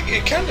 I think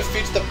it kind of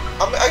defeats the...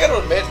 I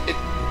gotta admit, it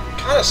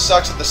kind of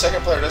sucks that the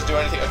second player doesn't do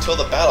anything until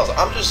the battles.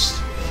 I'm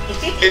just...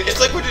 it's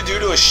like what you do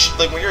to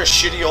like when you're a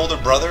shitty older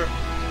brother,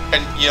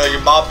 and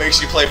your mom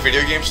makes you play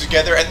video games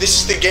together, and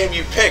this is the game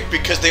you pick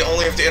because they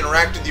only have to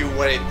interact with you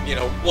when it,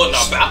 Well,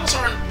 no, battles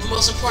aren't the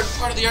most important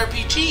part of the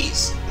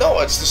RPGs. No,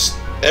 it's just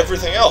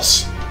everything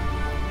else.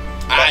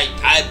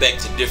 I beg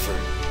to differ.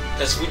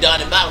 Because if we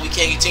die in battle, we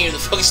can't continue the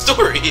fucking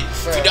story.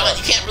 If you die,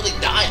 you can't really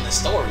die in the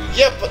story.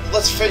 Yeah, but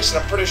let's face it,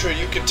 I'm pretty sure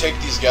you could take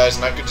these guys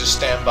and I could just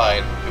stand by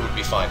and it would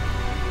be fine.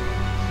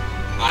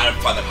 I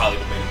find that highly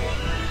debatable.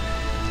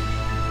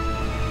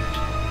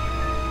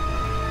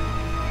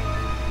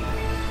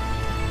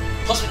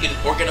 Plus, we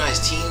can organize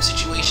team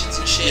situations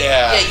and shit.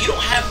 Yeah. Yeah, you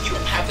don't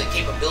have the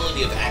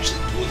capability of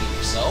actually doing it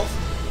yourself,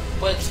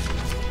 but.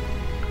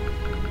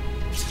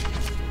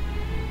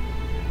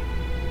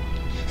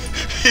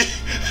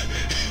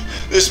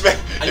 This man.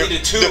 I need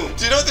a tomb.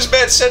 Do you know what this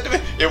man said to me?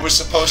 It was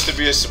supposed to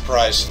be a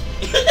surprise.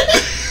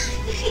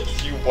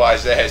 You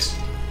wise ass.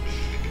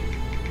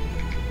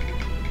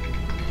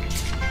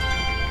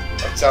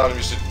 I'm telling him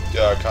you should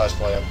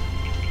cosplay him.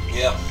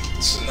 Yeah.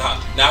 So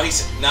now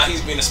he's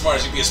being as smart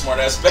as you be a smart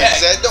ass back.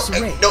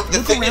 Exactly. No,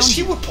 the thing is,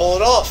 he would pull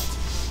it off.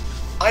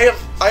 I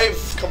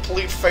have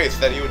complete faith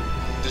that he would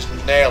just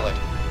nail it.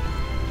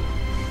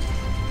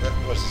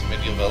 What's this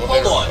medieval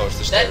elevator? Hold on.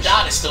 That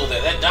dot is still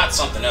there. That dot's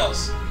something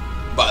else.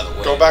 By the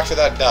way. Go back to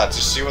that dot.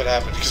 Just see what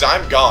happens. Because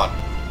I'm gone.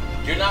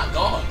 You're not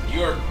gone.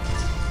 You're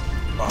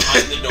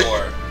behind the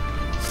door.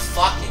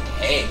 Fucking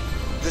hey.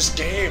 This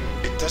game,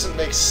 it doesn't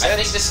make sense. I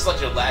think this is like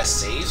your last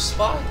save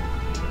spot.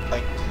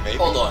 Like maybe.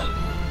 Hold on.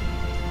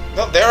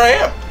 No, there I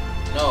am.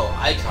 No,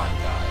 icon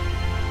guide.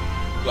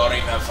 Y'all don't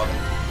even have fucking.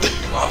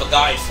 I'll have a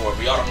guide for it,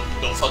 but y'all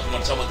don't fucking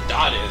want to tell me what the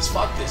dot is.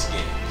 Fuck this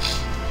game.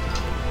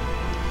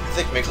 I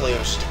think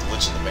Miklio's just a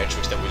glitch in the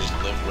Matrix that we just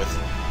live with.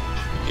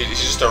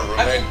 He's just our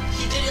roommate.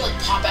 He didn't like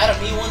pop out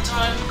of me one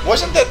time.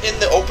 Wasn't that in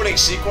the opening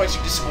sequence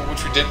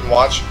which we didn't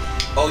watch?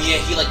 Oh yeah,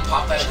 he like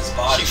popped out of his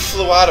body. He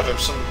flew out of him,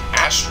 some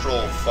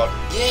astral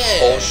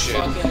bullshit.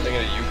 Fucking... I'm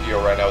thinking of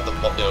Yu-Gi-Oh right now with the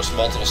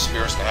multiple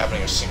spirits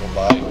inhabiting a single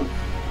body.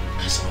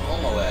 That's some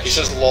homo ass. He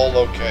says lol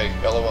okay,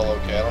 LOL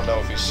okay. I don't know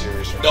if he's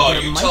serious or not. No,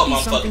 There you might tell him be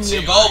I'm fucking something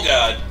serious. nearby. Oh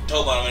god,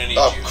 Tobin, I'm gonna need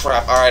Oh you.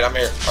 crap! All right, I'm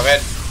here. I'm in.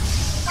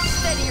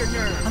 Steady your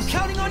nerves. I'm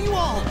counting on you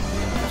all.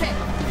 Okay.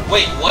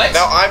 Wait, what?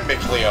 Now I'm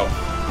Miklio.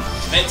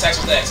 Men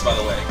text with X, by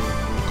the way.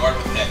 Guard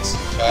with X.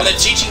 When they're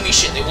teaching me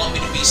shit, they want me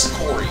to be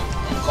Corey.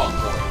 I'm gonna call him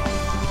Corey.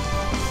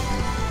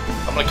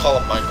 I'm gonna call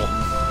him Michael.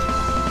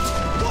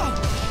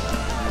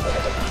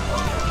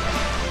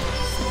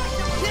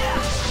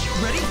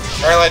 Ready?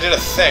 Apparently I did a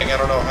thing. I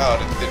don't know how. It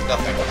did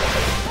nothing.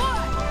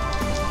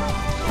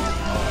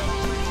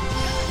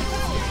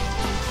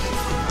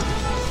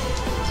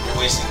 You're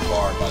wasting the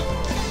bar, by the way.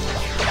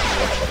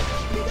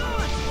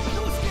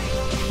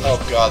 Oh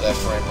god, that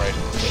frame rate.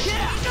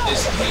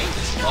 This game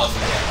is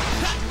lovely.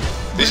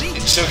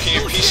 So can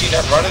your PC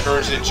not run it, or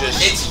is it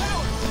just It's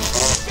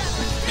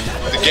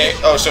the game?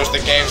 Oh, so it's the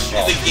game's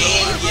fault. the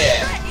game,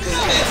 yeah.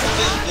 Because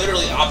it's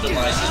literally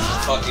optimized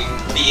for fucking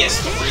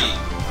PS3.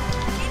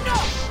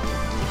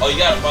 Oh,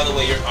 you got it. By the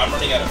way, I'm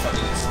running out of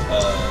fucking.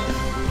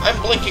 I'm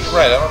blinking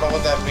red. I don't know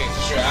what that means.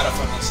 You're out of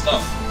fucking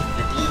stuff.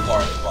 Your blue bar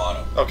at the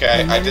bottom.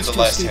 Okay, I did the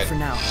last hit. For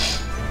now.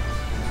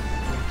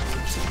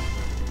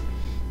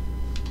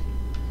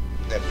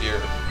 That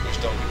beer, there's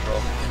no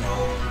control. No,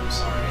 I'm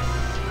sorry.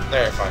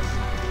 There, you're fine.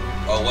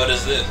 Oh, what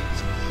is this?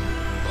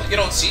 Well, you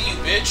don't see you,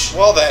 bitch.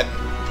 Well then,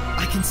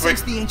 I can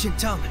sense the ancient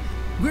tongue.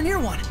 We're near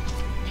one.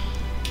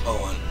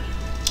 Hold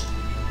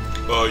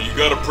on. You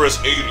gotta press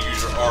A to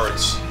use your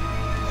arts.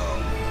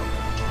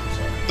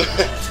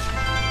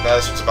 now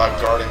this one's about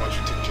guarding what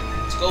you're teaching.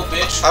 Let's go,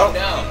 bitch. I don't- Go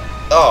down.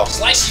 Oh,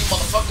 Slice you,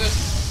 motherfucker.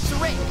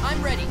 Serene,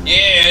 I'm ready.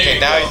 Yeah, there okay. you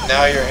go.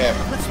 Now you're him.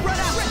 Let's spread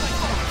out.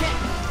 Okay.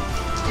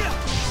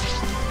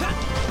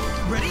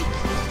 Ready?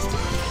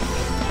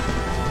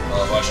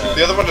 Oh, watch out.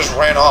 The other one just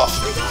ran off.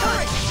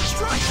 Courage.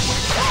 Strike.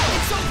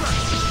 It's over.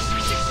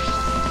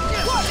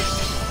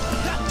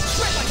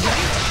 Ready?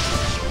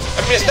 I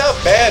mean, it's not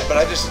bad, but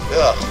I just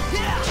ugh.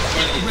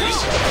 Really get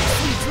used to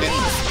it.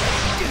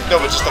 No,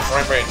 but just the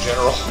frame rate in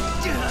general.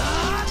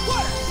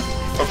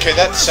 Okay,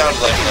 that sounds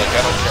like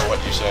I don't care what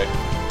you say.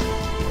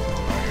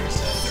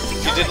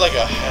 He did like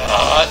a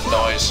hot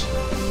noise.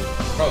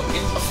 Bro,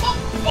 get the fuck.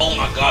 Oh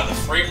my god, the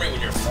frame rate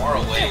when you're far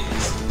away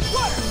is.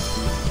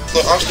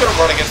 Look, I'm just gonna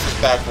run against this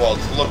back wall.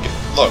 Look,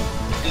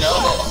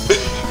 No.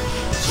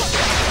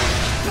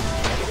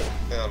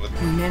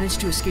 We managed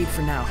to escape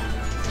for now.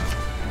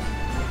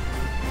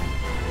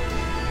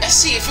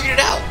 SC, I figured it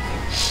out.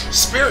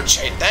 Spirit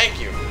chain, thank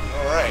you.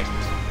 Alright.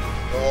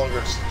 No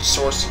longer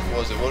source, what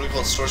was it? What do we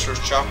call it? Sorcerer's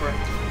Chakra?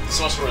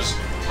 Sorcerer's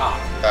Cock.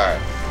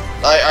 Alright.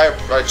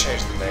 I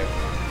changed the name.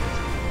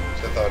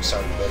 I thought it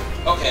sounded better.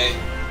 Okay,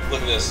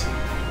 look at this.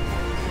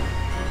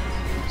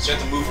 So you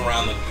have to move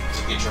around to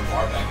get your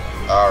bar back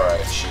up.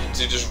 Alright.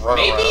 So you just run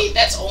around. Maybe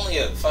that's only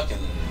a fucking,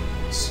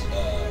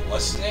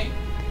 what's his name?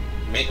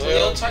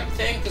 Make-Leo type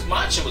thing? Because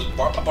my shit was,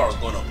 my bar was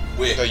going up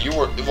quick. No, you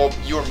were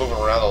moving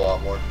around a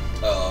lot more.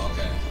 Oh,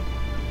 okay.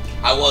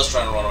 I was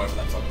trying to run away from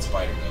that fucking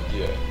spider, though.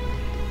 Yeah.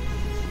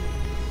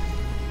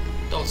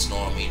 Don't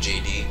snore on me,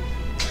 JD.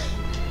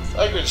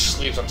 I could just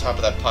sleep on top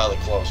of that pile of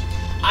clothes.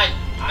 I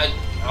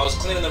was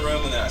cleaning the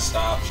room and then I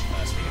stopped.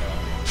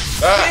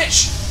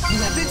 Bitch!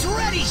 Weapons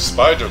ready!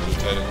 Spider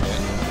Lieutenant.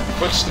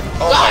 Quick step.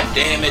 Oh God my.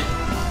 damn it.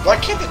 Why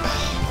can't they?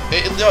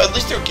 At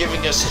least they're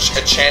giving us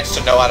a chance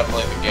to know how to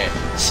play the game.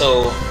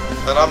 So.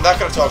 And I'm not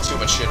gonna talk too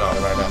much shit on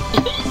it right now.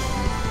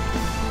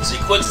 So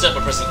you quick step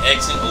by pressing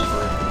X and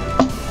over.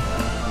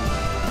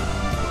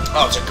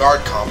 Oh, it's a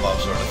guard combo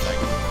sort of thing.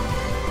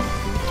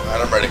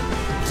 Alright, I'm ready.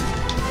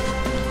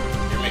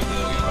 You're making the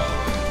game, by the way.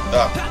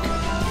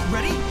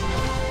 Ready?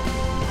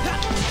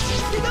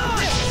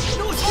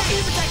 No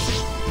escape!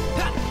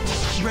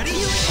 Ready? No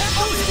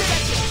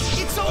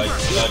escape! It's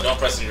over! Don't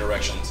press any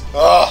directions.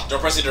 Oh.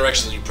 Don't press any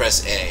directions, you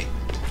press A.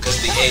 Because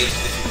the A,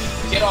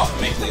 get off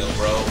of Make-Leo,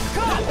 bro.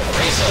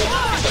 Raise up.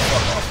 Get the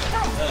fuck off.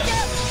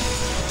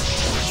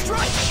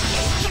 Strike!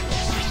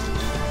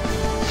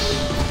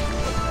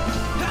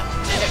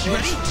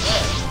 Ready?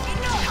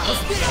 How's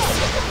this?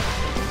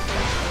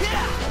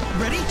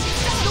 Ready?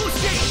 No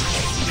escape!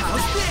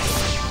 How's this?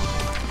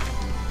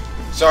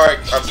 Sorry,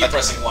 Keep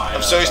pressing Y.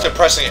 I'm so used to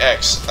pressing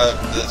X. You can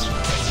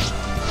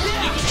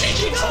change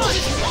the controls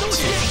if you want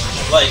to.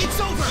 Like, keep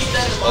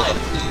that in mind,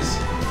 please.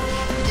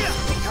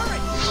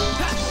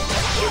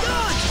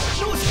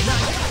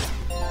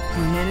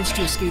 We managed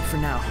to escape for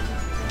now.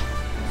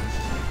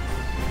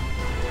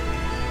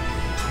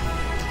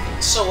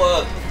 So,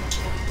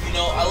 you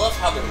know, I love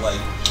how they're like,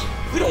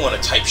 we don't want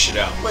to type shit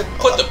out.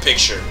 Put the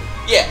picture.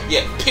 Yeah,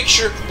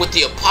 picture with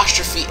the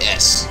apostrophe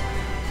S.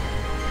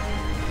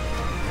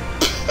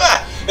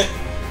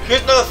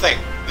 Here's another thing.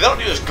 They don't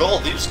use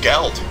gold, they use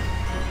geld.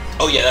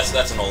 Oh yeah,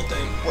 that's an old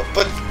thing.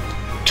 But,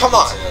 come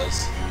on.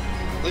 Yes.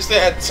 At least they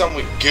had some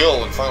with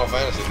Gil in Final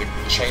Fantasy. They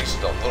changed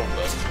it a little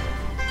bit.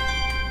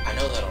 I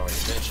know that already,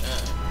 bitch.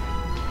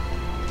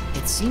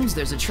 It seems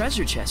there's a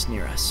treasure chest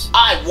near us.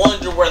 I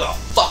wonder where the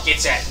fuck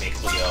it's at,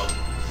 Make-Leo.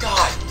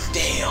 God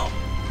damn.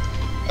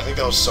 I think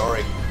that was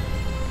Sorry.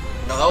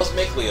 No, that was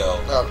Make-Leo.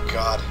 Oh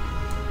god.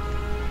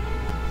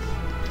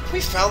 Have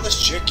we found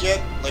this chick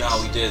yet? Like,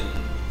 No, we didn't.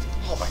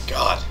 Oh my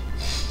god.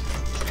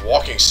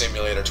 Walking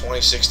Simulator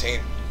 2016.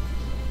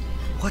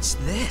 What's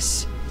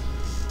this?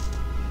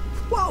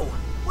 Whoa!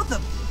 What the?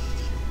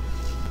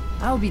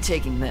 I'll be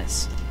taking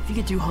this. If you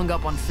get too hung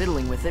up on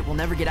fiddling with it, we'll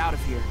never get out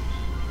of here.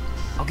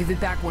 I'll give it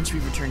back once we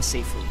return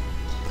safely.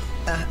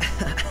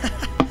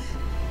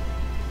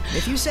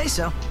 If you say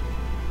so.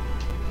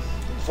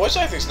 Voice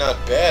acting's not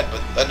bad,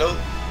 but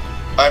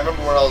I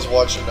remember when I was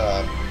watching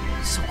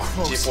So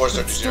close. T-Force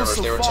but Dungeons still Universe,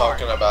 so they were far.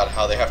 talking about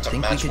how they have to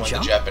Think we match could when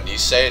jump? the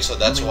Japanese say it, so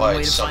that's Only why one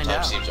way it to find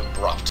sometimes out. seems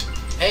abrupt.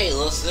 Hey,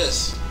 what's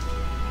this?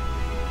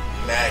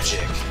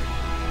 Magic.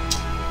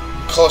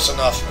 Close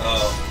enough.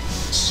 Oh.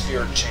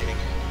 Spirit chaining.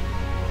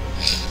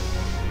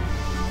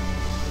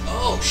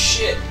 Oh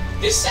shit.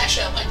 This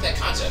actually, I like that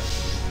concept.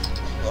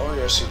 The lower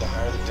your SC, the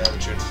higher the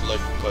damage you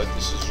inflict, but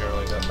this is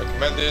generally not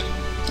recommended.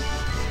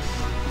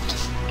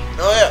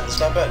 Oh yeah, that's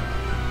not bad.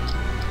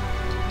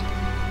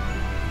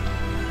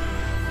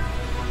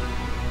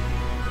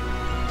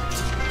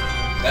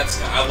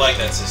 I like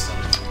that system.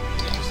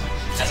 Interesting.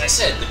 As I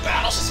said, the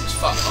battle system's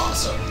fucking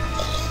awesome.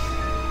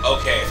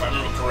 Okay, if I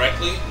remember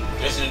correctly,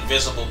 there's an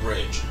invisible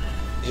bridge.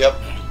 Yep.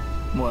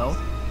 Well,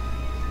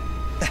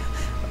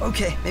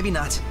 Okay, maybe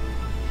not.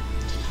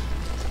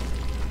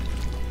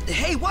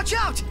 Hey, watch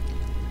out!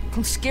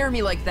 don't scare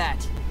me like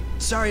that.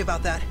 Sorry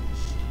about that.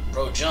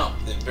 Bro, jump.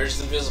 The bridge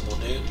is invisible,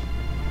 dude.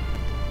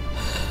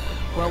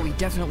 Well, we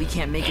definitely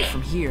can't make it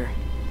from here.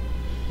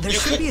 There You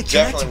should could be a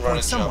definitely connecting run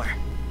point and jump. somewhere.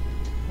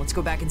 Let's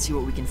go back and see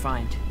what we can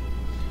find.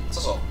 It's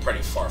also a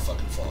pretty far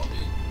fucking fall,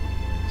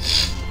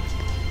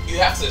 dude. You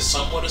have to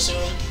somewhat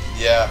assume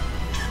Yeah.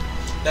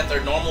 that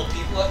they're normal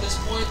people at this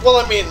point. Well,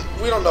 I mean,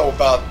 we don't know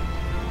about,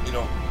 you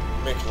know,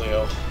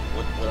 Mick-Leo,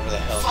 whatever the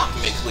hell. Fuck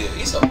Make-Leo,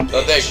 he's a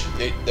bitch.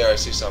 Oh, there, I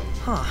see something.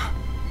 Huh.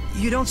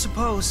 You don't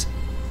suppose...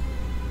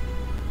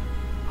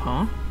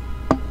 Huh?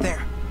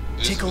 There.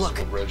 It is Take a look.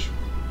 invisible Bridge.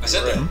 I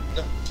said Right. that.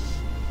 No.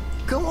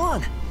 Go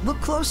on.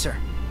 Look closer.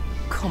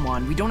 Come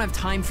on, we don't have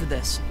time for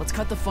this. Let's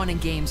cut the fun and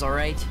games,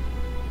 alright?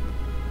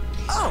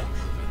 Oh!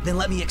 Then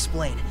let me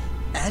explain.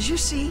 As you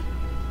see...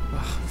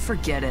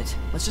 Forget it.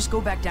 Let's just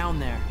go back down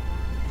there.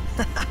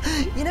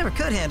 You never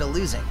could handle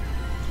losing.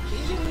 He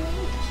didn't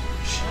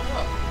lose. Shut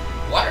up.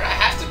 Why did I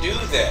have to do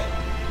that?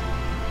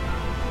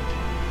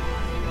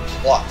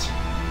 What?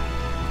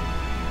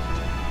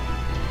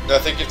 No, I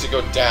think you have to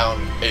go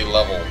down a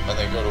level and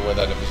then go to where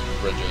that invisible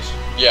bridge is.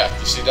 Yeah,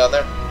 you see down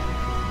there?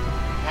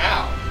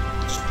 How?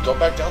 Just go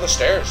back down the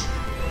stairs.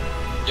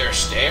 There are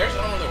stairs? I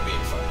don't know there being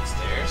fucking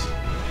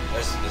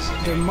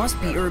stairs. There must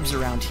be herbs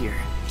around here.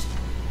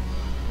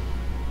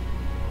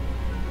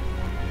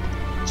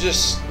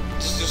 Just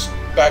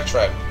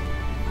backtrack.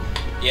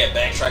 Yeah,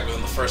 backtrack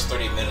within the first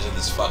 30 minutes of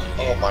this fucking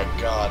game. Oh my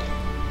god.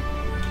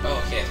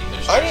 Oh, okay, I think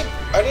there's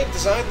I didn't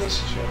design this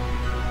shit.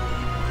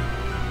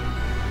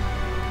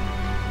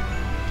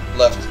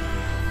 Left.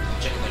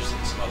 I'm checking there's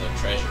some other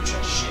treasure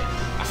chest shit.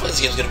 I feel like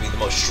this game's gonna be the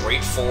most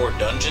straightforward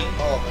dungeon.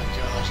 Oh my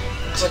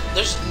god. It's like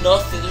there's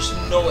nothing, there's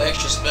no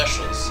extra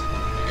specials.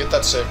 You get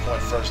that save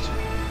point first.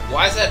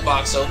 Why is that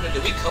box open?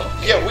 Did we come up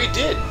here? Yeah, we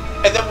did.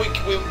 And then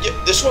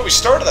this is where we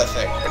started that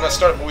thing. We're not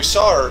started, but we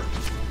saw her,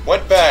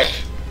 went back,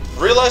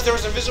 realized there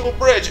was an invisible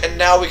bridge, and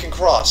now we can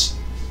cross.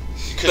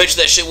 Bet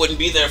you that shit wouldn't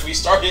be there if we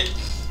started.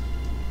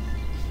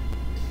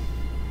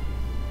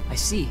 I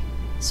see.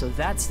 So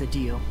that's the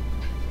deal.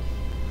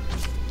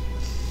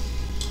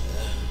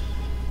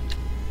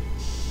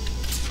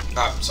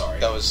 I'm sorry.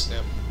 That was...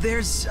 Yeah.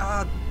 There's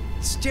a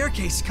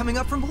staircase coming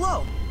up from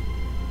below.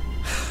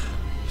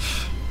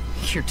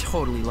 You're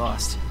totally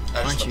lost,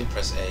 I just aren't thought you? to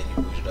press A and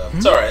you booted up.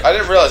 It's alright. I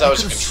didn't realize I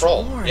was in could've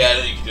control. sworn. Yeah, I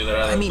didn't think you could do that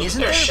either. I mean, Look,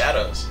 isn't there's there-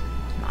 shadows.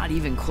 Not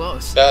even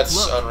close. That's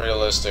Look,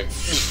 unrealistic.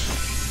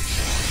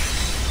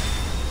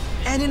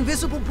 An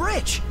invisible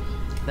bridge.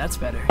 that's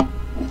better.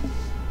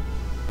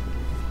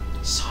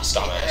 Sauce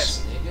Dumbass.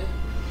 ass,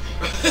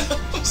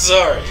 nigga. I'm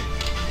sorry.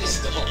 I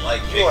just don't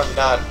like You are Miglio.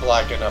 not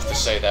black enough to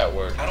say that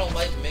word. I don't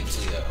like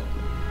Miglio.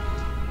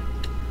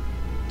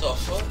 The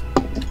fuck?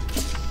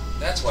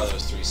 That's why there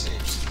was 3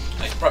 saves.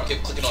 I probably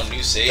kept clicking on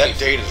new save. That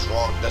date is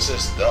wrong. This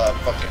is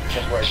fucking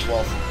February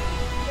 12th.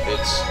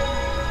 It's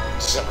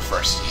December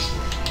 1st.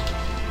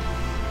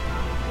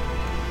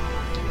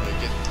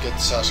 Get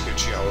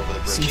Saskuchi all over the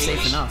bridge. Seems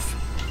safe enough.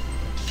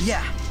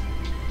 Yeah.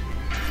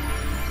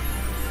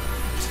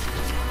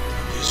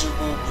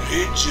 Invisible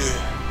bridge.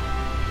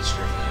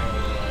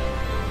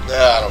 Nah,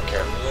 I don't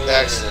care.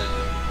 Next.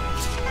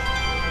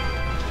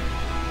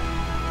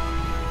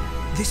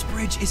 This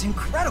bridge is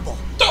incredible.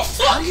 The How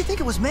fuck? do you think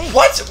it was made?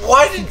 What?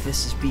 Why I did... think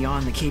this is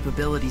beyond the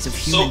capabilities of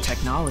human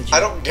technology. I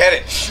don't get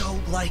it. So,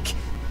 like,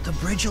 the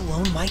bridge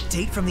alone might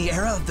date from the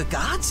era of the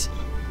gods?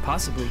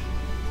 Possibly.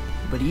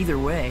 But either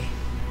way,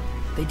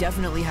 they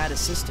definitely had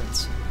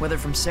assistance, whether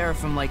from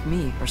Seraphim like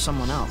me or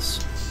someone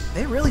else.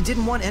 They really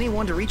didn't want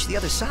anyone to reach the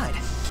other side.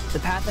 The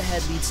path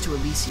ahead leads to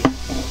Elysia.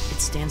 It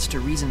stands to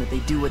reason that they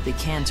do what they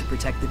can to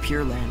protect the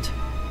Pure Land.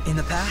 In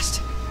the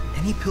past,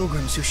 any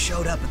pilgrims who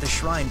showed up at the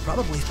shrine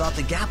probably thought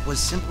the gap was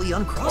simply Or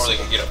they uncrossable.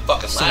 can get a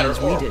fucking Same ladder as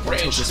or we a did bridge.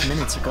 until just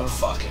minutes ago. I don't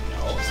fucking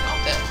know. It's not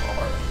that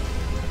hard.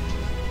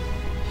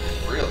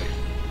 Really?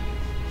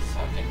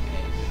 Fucking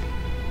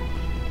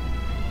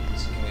A.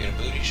 So can we get a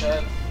booty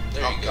shot?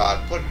 There Oh you go.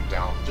 god, put it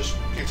down. Just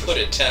keep Put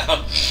it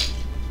down.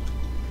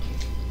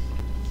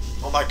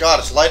 Oh my god,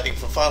 it's lightning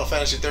from Final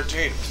Fantasy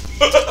 13.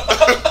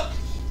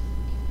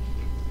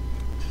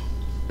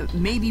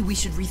 Maybe we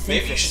should rethink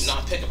Maybe you this. should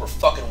not pick up her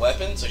fucking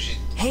weapon so she...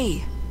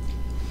 Hey,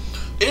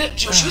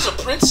 She was a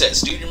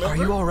princess, dude, you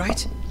remember? Are you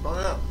alright?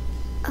 Oh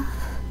yeah.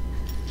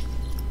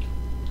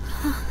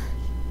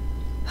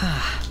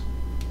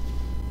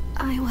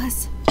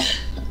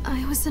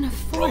 I was in a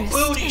Bro, forest.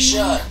 booty and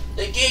shot.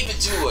 They gave it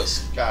to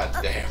us. God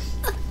damn.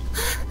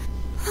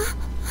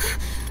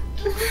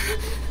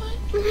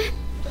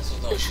 That's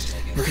what noise she's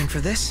making. Looking for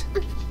this?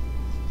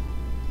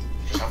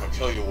 I'm gonna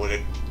kill you with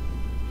it.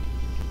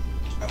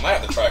 I might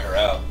have to try her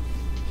out.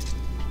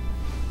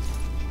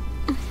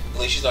 At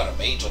least she's not a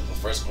mage like the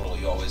first girl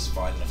you always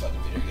find in a fucking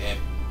video game.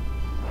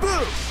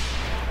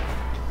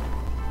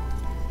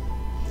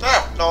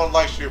 Ah, no one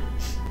likes you.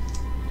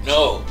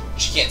 No,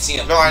 she can't see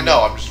him. No, I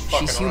know. I'm just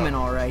fucking she's human,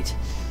 around. all right.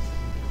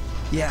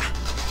 Yeah.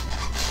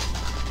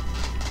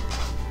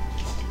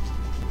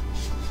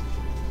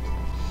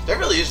 There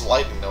really is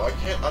lightning, though. I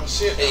can't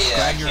unsee it. Yeah,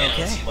 I Glad you're can't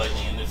okay. see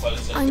lightning in the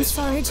fucking I'm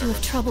sorry to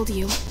have troubled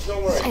you.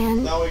 Don't worry.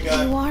 And now we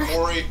got you are?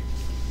 Corey,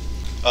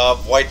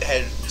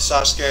 Whitehead,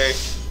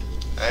 Sasuke,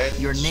 and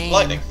Your name.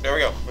 Lightning. There we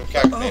go. We've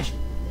got Oh. names.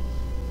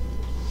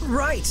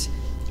 Right.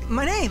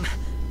 My name.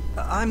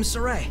 I'm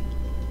Saray.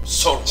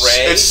 So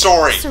Ray. It's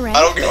sorry. Saray? I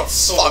don't give a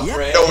So fuck.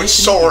 Ray. No, it's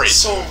sorry.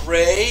 So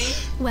Ray.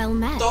 Well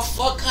met. The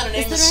fuck kind of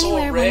name Is is there So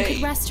anywhere one Ray?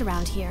 could rest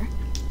around here?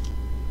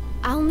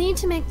 I'll need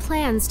to make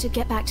plans to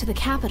get back to the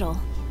capital.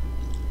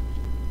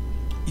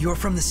 You're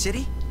from the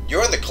city?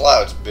 You're in the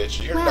clouds,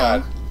 bitch. You're Well.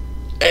 not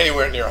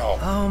anywhere near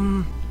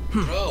home.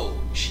 Bro,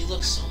 she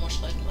looks so much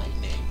like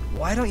lightning.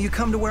 Why don't you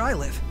come to where I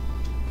live?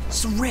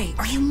 Saray,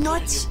 are you Put it in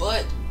nuts? your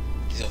butt.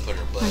 He's gonna put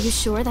her butt. Are you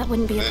sure that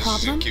wouldn't be a This is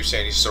problem? keep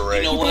saying he's sorry.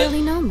 You know You what?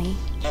 barely know me.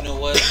 You know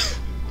what?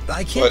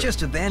 I can't What?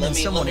 just abandon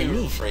someone let in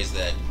me need. rephrase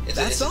that. That's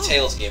It's a all.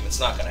 Tails game. It's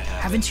not gonna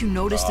happen. Haven't you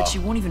noticed that she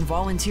won't even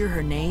volunteer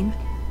her name?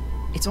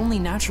 It's only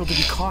natural to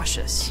be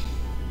cautious.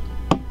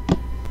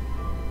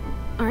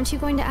 Aren't you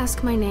going to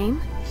ask my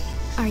name?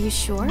 Are you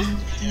sure?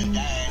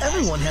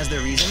 Everyone has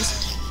their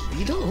reasons. But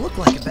you don't look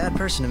like a bad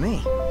person to me.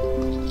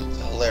 It's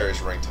a hilarious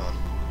ringtone.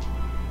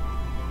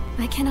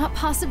 I cannot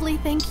possibly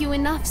thank you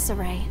enough,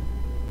 Saray.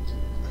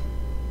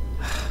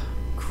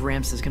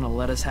 Gramps is gonna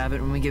let us have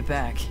it when we get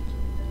back.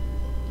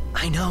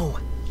 I know.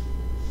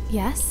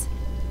 Yes?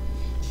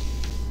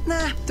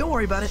 Nah, don't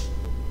worry about it.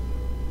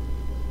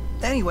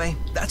 Anyway,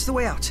 that's the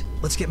way out.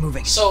 Let's get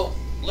moving. So,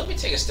 let me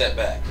take a step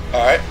back.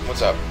 Alright,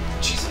 what's up?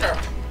 She's in our...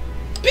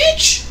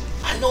 Bitch!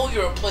 I know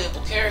you're a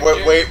playable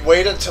character.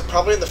 Wait until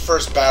probably in the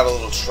first battle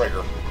it'll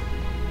trigger.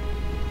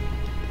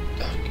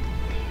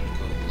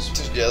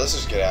 Yeah, let's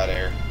just get out of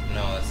here.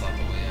 No, that's not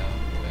the way out.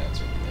 The way out's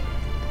over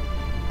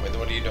there. Wait,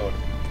 what are you doing?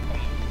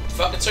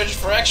 Fucking searching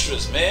for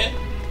extras, man.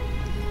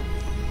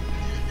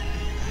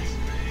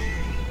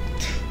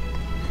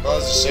 Well,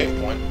 there's a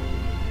save point.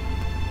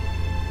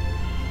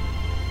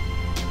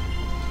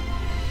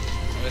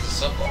 Where's the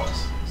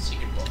sub-boss?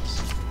 Secret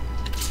boss.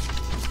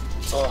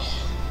 Oh.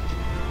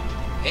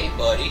 Hey,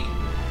 buddy.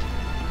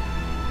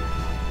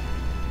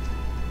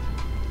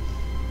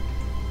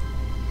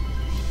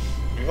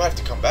 We might have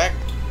to come back.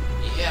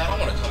 Yeah, I don't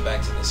want to come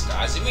back to the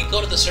skies. Did we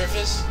go to the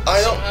surface?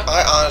 I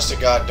honest to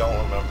God don't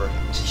remember.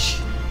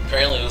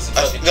 Apparently it was in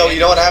fucking no, you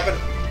know what happened?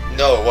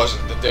 No, it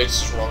wasn't. The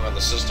date's just wrong on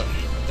the system.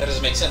 That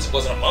doesn't make sense. It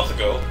wasn't a month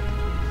ago.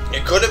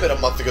 It could have been a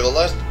month ago.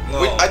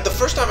 No. The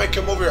first time I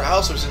came over your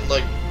house was in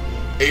like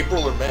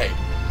April or May.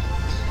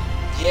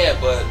 Yeah,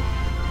 but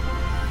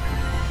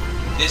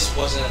this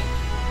wasn't.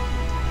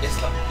 It's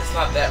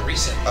not that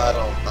recent. I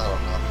don't know.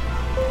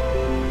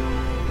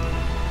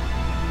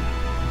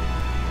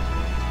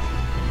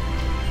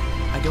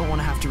 I don't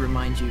want to have to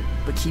remind you,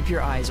 but keep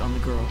your eyes on the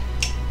girl.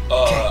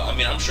 I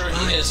mean, I'm sure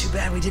he is. Too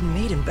bad we didn't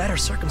meet in better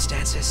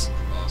circumstances.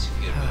 Oh, so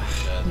you get a booty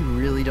shot. You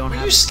really don't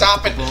have you to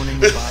stop keep it? the bone in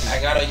your body.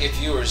 I gotta get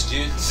viewers,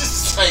 dude. This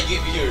is how you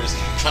get viewers.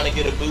 Trying to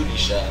get a booty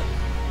shot.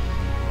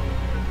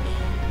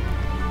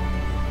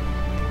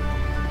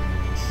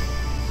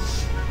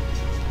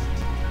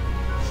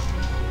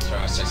 Sorry,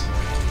 I was texting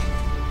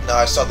her. No,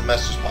 I saw the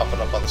message popping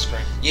up on the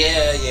screen.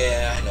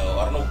 Yeah, I know.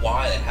 I don't know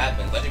why that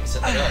happened. I didn't even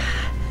set that up.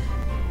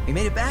 We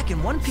made it back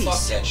in one piece.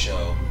 Fuck that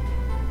show.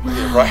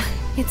 Wow, right.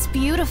 it's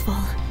beautiful.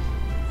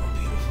 Oh,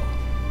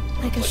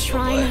 beautiful. Like a Like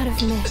shrine your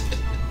out of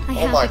myth. I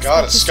Oh my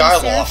God, it's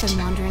Skyward. Seraphim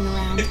wandering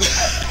around.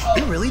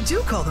 You really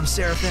do call them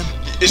Seraphim.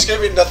 It's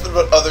gonna be nothing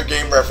but other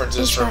game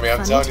references Is for that me. I'm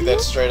funny telling to you that you?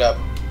 straight up.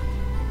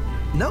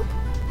 Nope.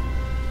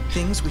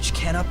 Things which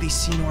cannot be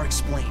seen or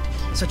explained,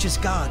 such as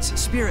gods,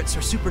 spirits,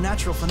 or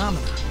supernatural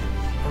phenomena,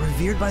 are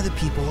revered by the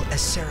people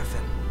as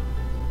Seraphim.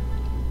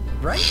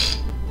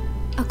 Right?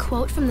 A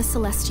quote from the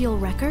Celestial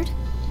Record?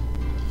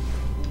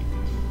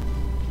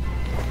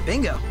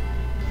 Bingo.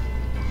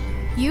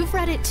 You've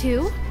read it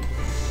too?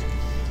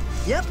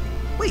 Yep.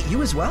 Wait,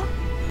 you as well?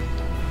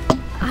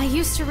 I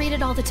used to read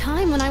it all the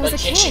time when I was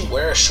Like, a can't kid. she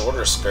wear a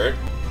shorter skirt?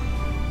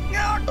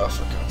 Oh,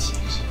 for God's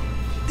sakes.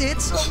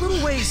 It's a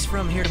little ways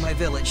from here to my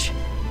village.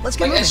 Let's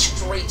get Like, moving. that's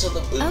straight to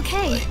the booty.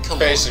 Okay. Like, come on.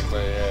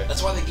 Basically, yeah.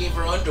 That's why they gave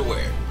her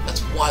underwear.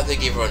 That's why they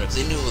gave her underwear.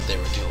 They knew what they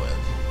were doing.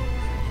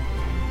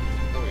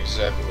 I know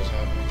exactly what's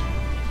happening.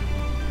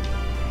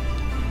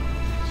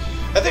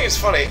 I think it's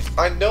funny.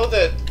 I know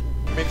that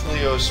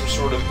Michleo is some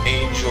sort of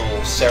angel,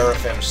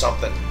 seraphim,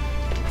 something.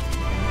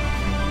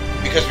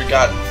 Because we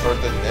got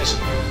further than this.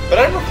 But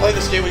I remember playing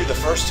this game with you the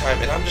first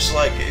time, and I'm just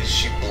like, is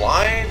she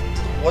blind?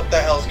 What the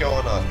hell's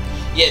going on?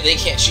 Yeah,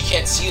 she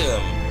can't see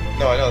them.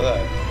 No, I know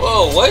that.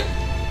 Whoa, what?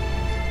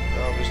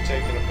 No, I'm just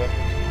taking it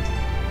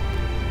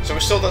back. So we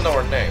still don't know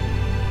her name.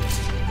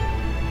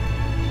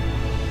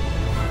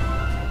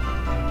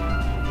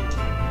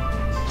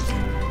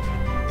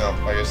 No,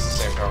 I guess it's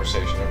the same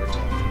conversation every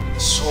time.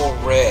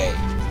 Sorry.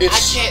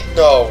 It's I can't.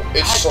 no,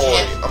 it's I sorry.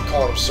 can't. I'm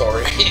calling him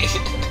sorry.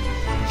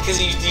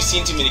 Because you've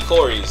seen too many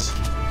Corys.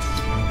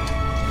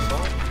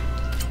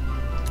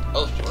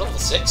 Oh, you're level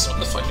 6? What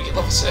the fuck did you get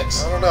level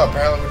 6? I don't know.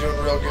 Apparently we're doing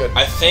real good.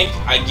 I think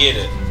I get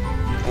it.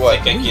 What?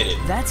 I think I get it.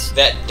 That's...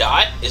 That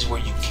dot is where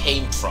you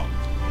came from.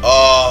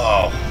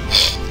 Oh,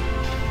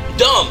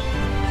 Dumb!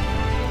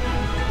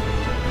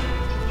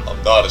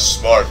 I'm not a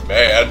smart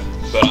man.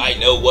 But I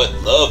know what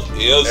love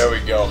is. There we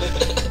go.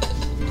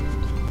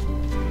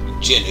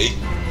 Jenny,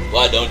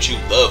 why don't you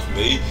love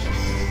me?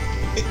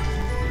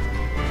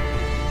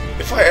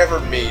 If I ever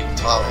meet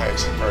Tom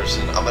Hanks in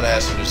person, I'm gonna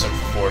ask him to do something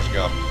for Forrest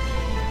Gump,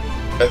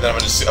 and then I'm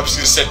just gonna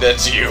send that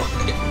to you.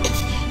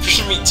 If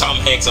you meet Tom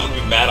Hanks, I'm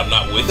gonna be mad I'm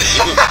not with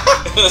you.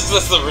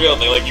 That's the real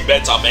thing. Like, you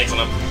met Tom Hanks,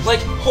 and I'm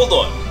like, hold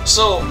on.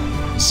 So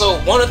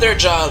one of their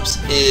jobs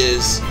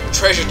is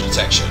treasure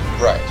detection.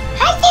 Right.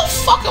 How the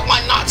fuck am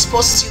I not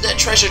supposed to see that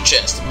treasure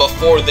chest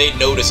before they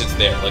notice it's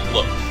there? Like,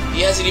 look,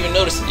 he hasn't even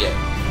noticed it yet.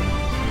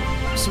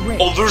 Saray,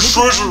 Oh, there's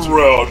treasure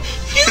around.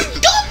 You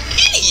dumb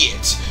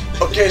idiot!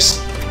 Okay,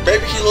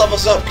 maybe he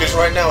levels up because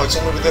right now it's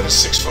only within a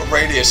 6-foot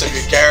radius of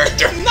your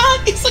character.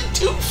 Not, it's like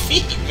 2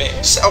 feet,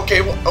 man.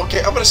 Okay, well, okay,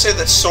 I'm gonna say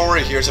that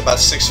Sori here is about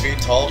 6 feet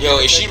tall. Yo,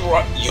 is she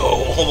run? Yo,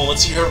 hold on,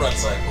 let's see her run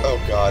cycle.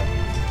 Oh God.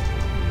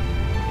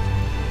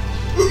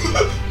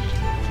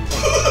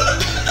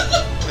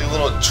 Like a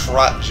little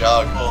trot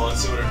jog. Oh,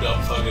 let's see what her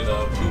dumb fucking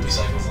poopy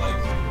cycle's like.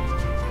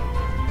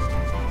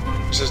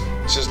 It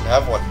doesn't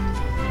have one.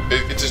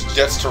 It just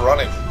gets to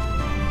running.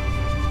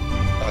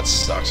 That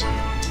sucks.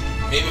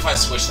 Maybe if I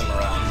switch them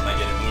around, when I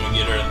get it, when we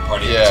get her in the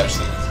party, Yeah.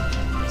 switch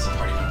them as a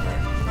party member.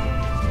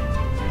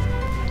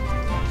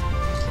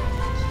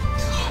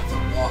 God,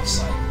 the walk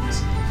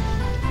cycles.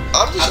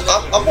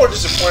 I'm more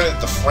disappointed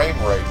at the frame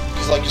rate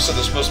because, like you said,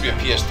 there's supposed to be a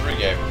PS3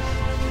 game.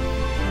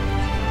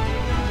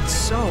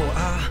 So,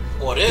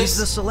 What is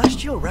the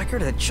Celestial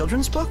Record a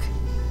children's book?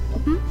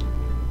 Hmm?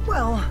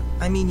 Well,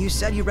 I mean, you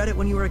said you read it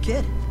when you were a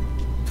kid.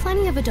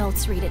 Plenty of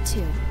adults read it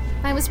too.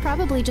 I was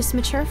probably just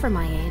mature for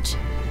my age.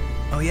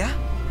 Oh yeah?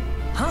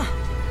 Huh.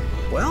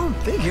 Well,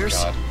 figures.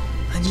 God.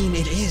 I mean,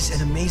 it is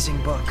an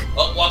amazing book.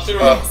 Oh, walk through.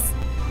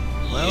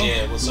 Well,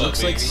 yeah, what's up, looks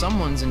baby? like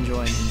someone's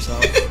enjoying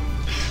himself.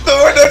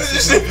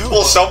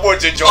 Well,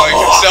 someone's enjoying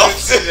himself.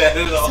 So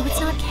it's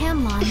not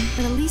Camlon,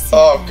 but Elysium.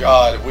 Oh then.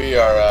 God, we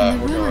are. And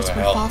the We're going rumors to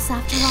were hell. false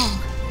after all.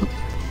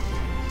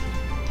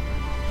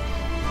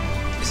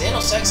 Is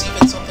anal sex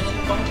even something in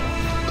the Bible?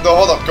 No,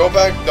 hold up. Go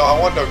back. No, I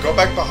want to go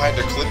back behind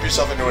her. Clip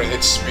yourself into it and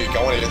hit speak.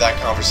 I want to hear that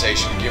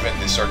conversation, given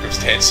the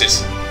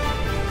circumstances.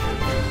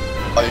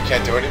 Oh, you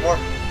can't do it anymore?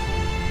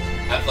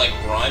 I have to like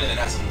run and then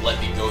has to let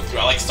me go through.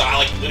 I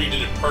like literally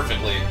did it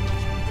perfectly.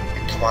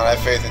 Come on, I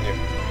have faith in you.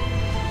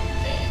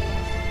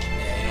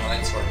 Yeah, you know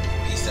that's where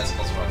these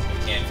testicles are. I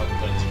can't fucking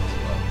put it into my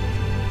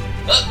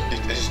butt.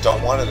 You just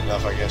don't want it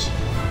enough, I guess.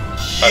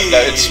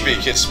 Yeah.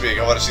 Hit speak.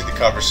 I want to see the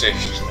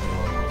conversation.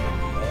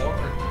 More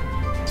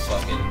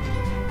fucking.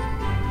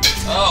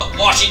 Oh,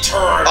 watch it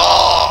turn.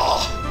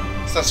 Oh,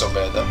 it's not so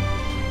bad though.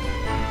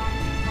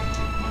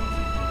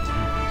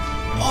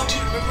 Oh, dude,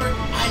 remember?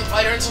 I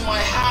invited her into my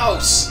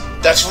house.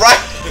 That's right.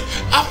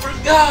 I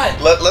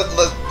forgot.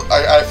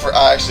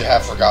 I actually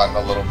have forgotten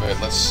a little bit.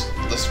 Let's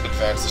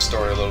advance the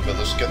story a little bit.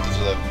 Let's get to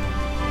the.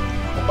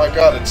 Oh my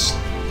God, it's.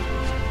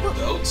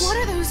 Goats? What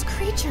are those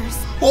creatures?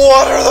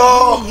 What are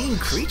What do those? you mean,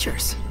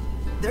 creatures?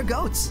 They're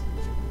goats.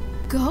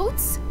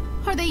 Goats?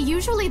 Are they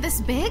usually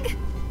this big?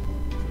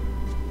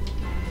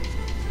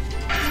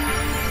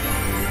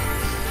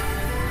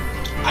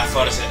 I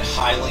thought it said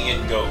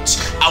Hylian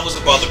goats. I was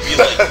about to be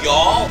like,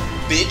 y'all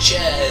bitch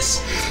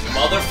ass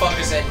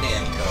motherfuckers at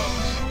Namco.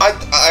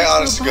 I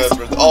honestly good.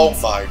 Oh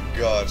my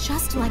God.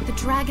 Just like the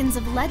dragons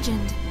of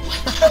legend.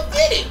 I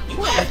did it. You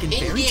What, have like in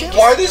fairy in-game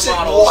tales?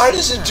 Why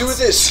does it do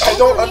this? I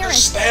don't Go near it.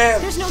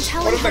 understand. There's no What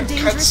telling are how the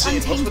dangerous cutscenes?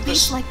 What's untamed with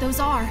beasts this? like those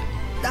are.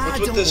 Ah, What's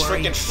with don't this worry.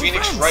 freaking We're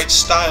Phoenix friends. Wright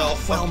style? Well,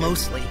 fucking-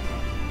 mostly.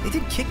 They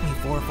did kick me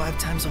 4 or 5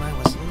 times when I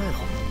was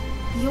little.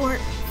 Your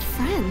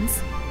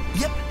friends?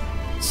 Yep.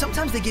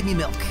 Sometimes they give me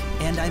milk,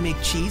 and I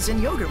make cheese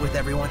and yogurt with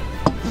everyone.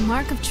 The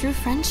mark of true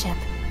friendship.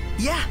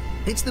 Yeah,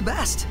 it's the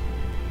best.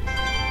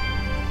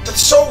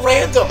 That's so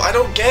random. I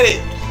don't get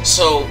it.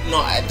 So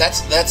no,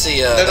 that's a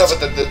No, that's,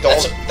 but the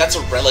that's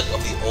a relic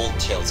of the old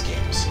Tales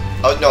games.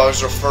 Oh no, I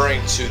was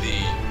referring to the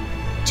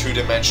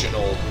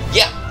two-dimensional.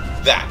 Yeah,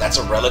 that's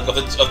a relic of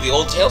the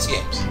old Tales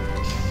games.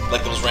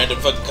 Like those random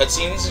fucking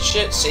cutscenes and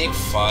shit. Save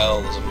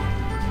files.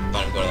 I'm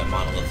not even going to that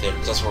monolith there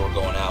because that's where we're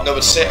going out. No,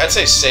 but I'd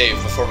say save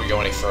before we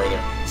go any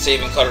further.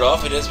 Save and cut it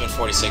off. It has been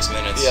 46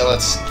 minutes. Yeah,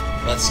 let's.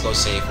 Let's go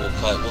save. We'll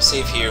cut. We'll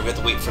save here. We have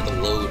to wait for the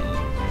load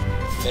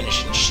and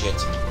finish and shit.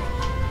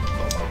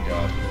 Oh my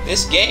God.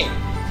 This game.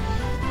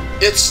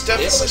 It's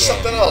definitely This game.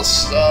 something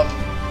else. You know,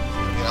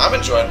 I'm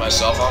enjoying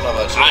myself. I don't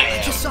know about you. I I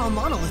am. just saw a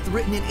monolith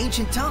written in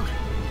ancient tongue.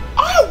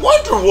 I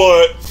wonder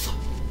what.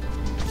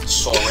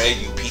 Sorry,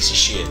 you piece of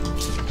shit.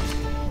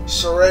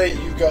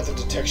 Saray, you got the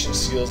detection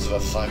seals of a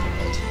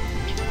 5-year-old.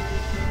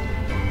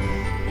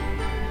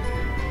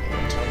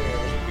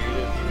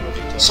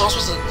 So I'm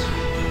supposed to.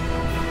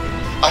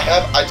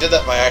 I did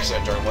that by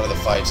accident during one of the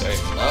fights.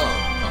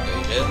 Oh, okay,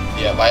 you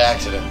did. Yeah, by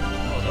accident.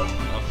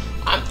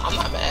 I'm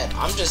not mad.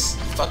 I'm just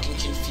fucking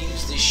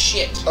confused as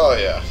shit. Oh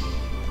yeah.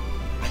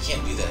 I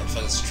can't do that. In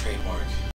fact, it's a trademark.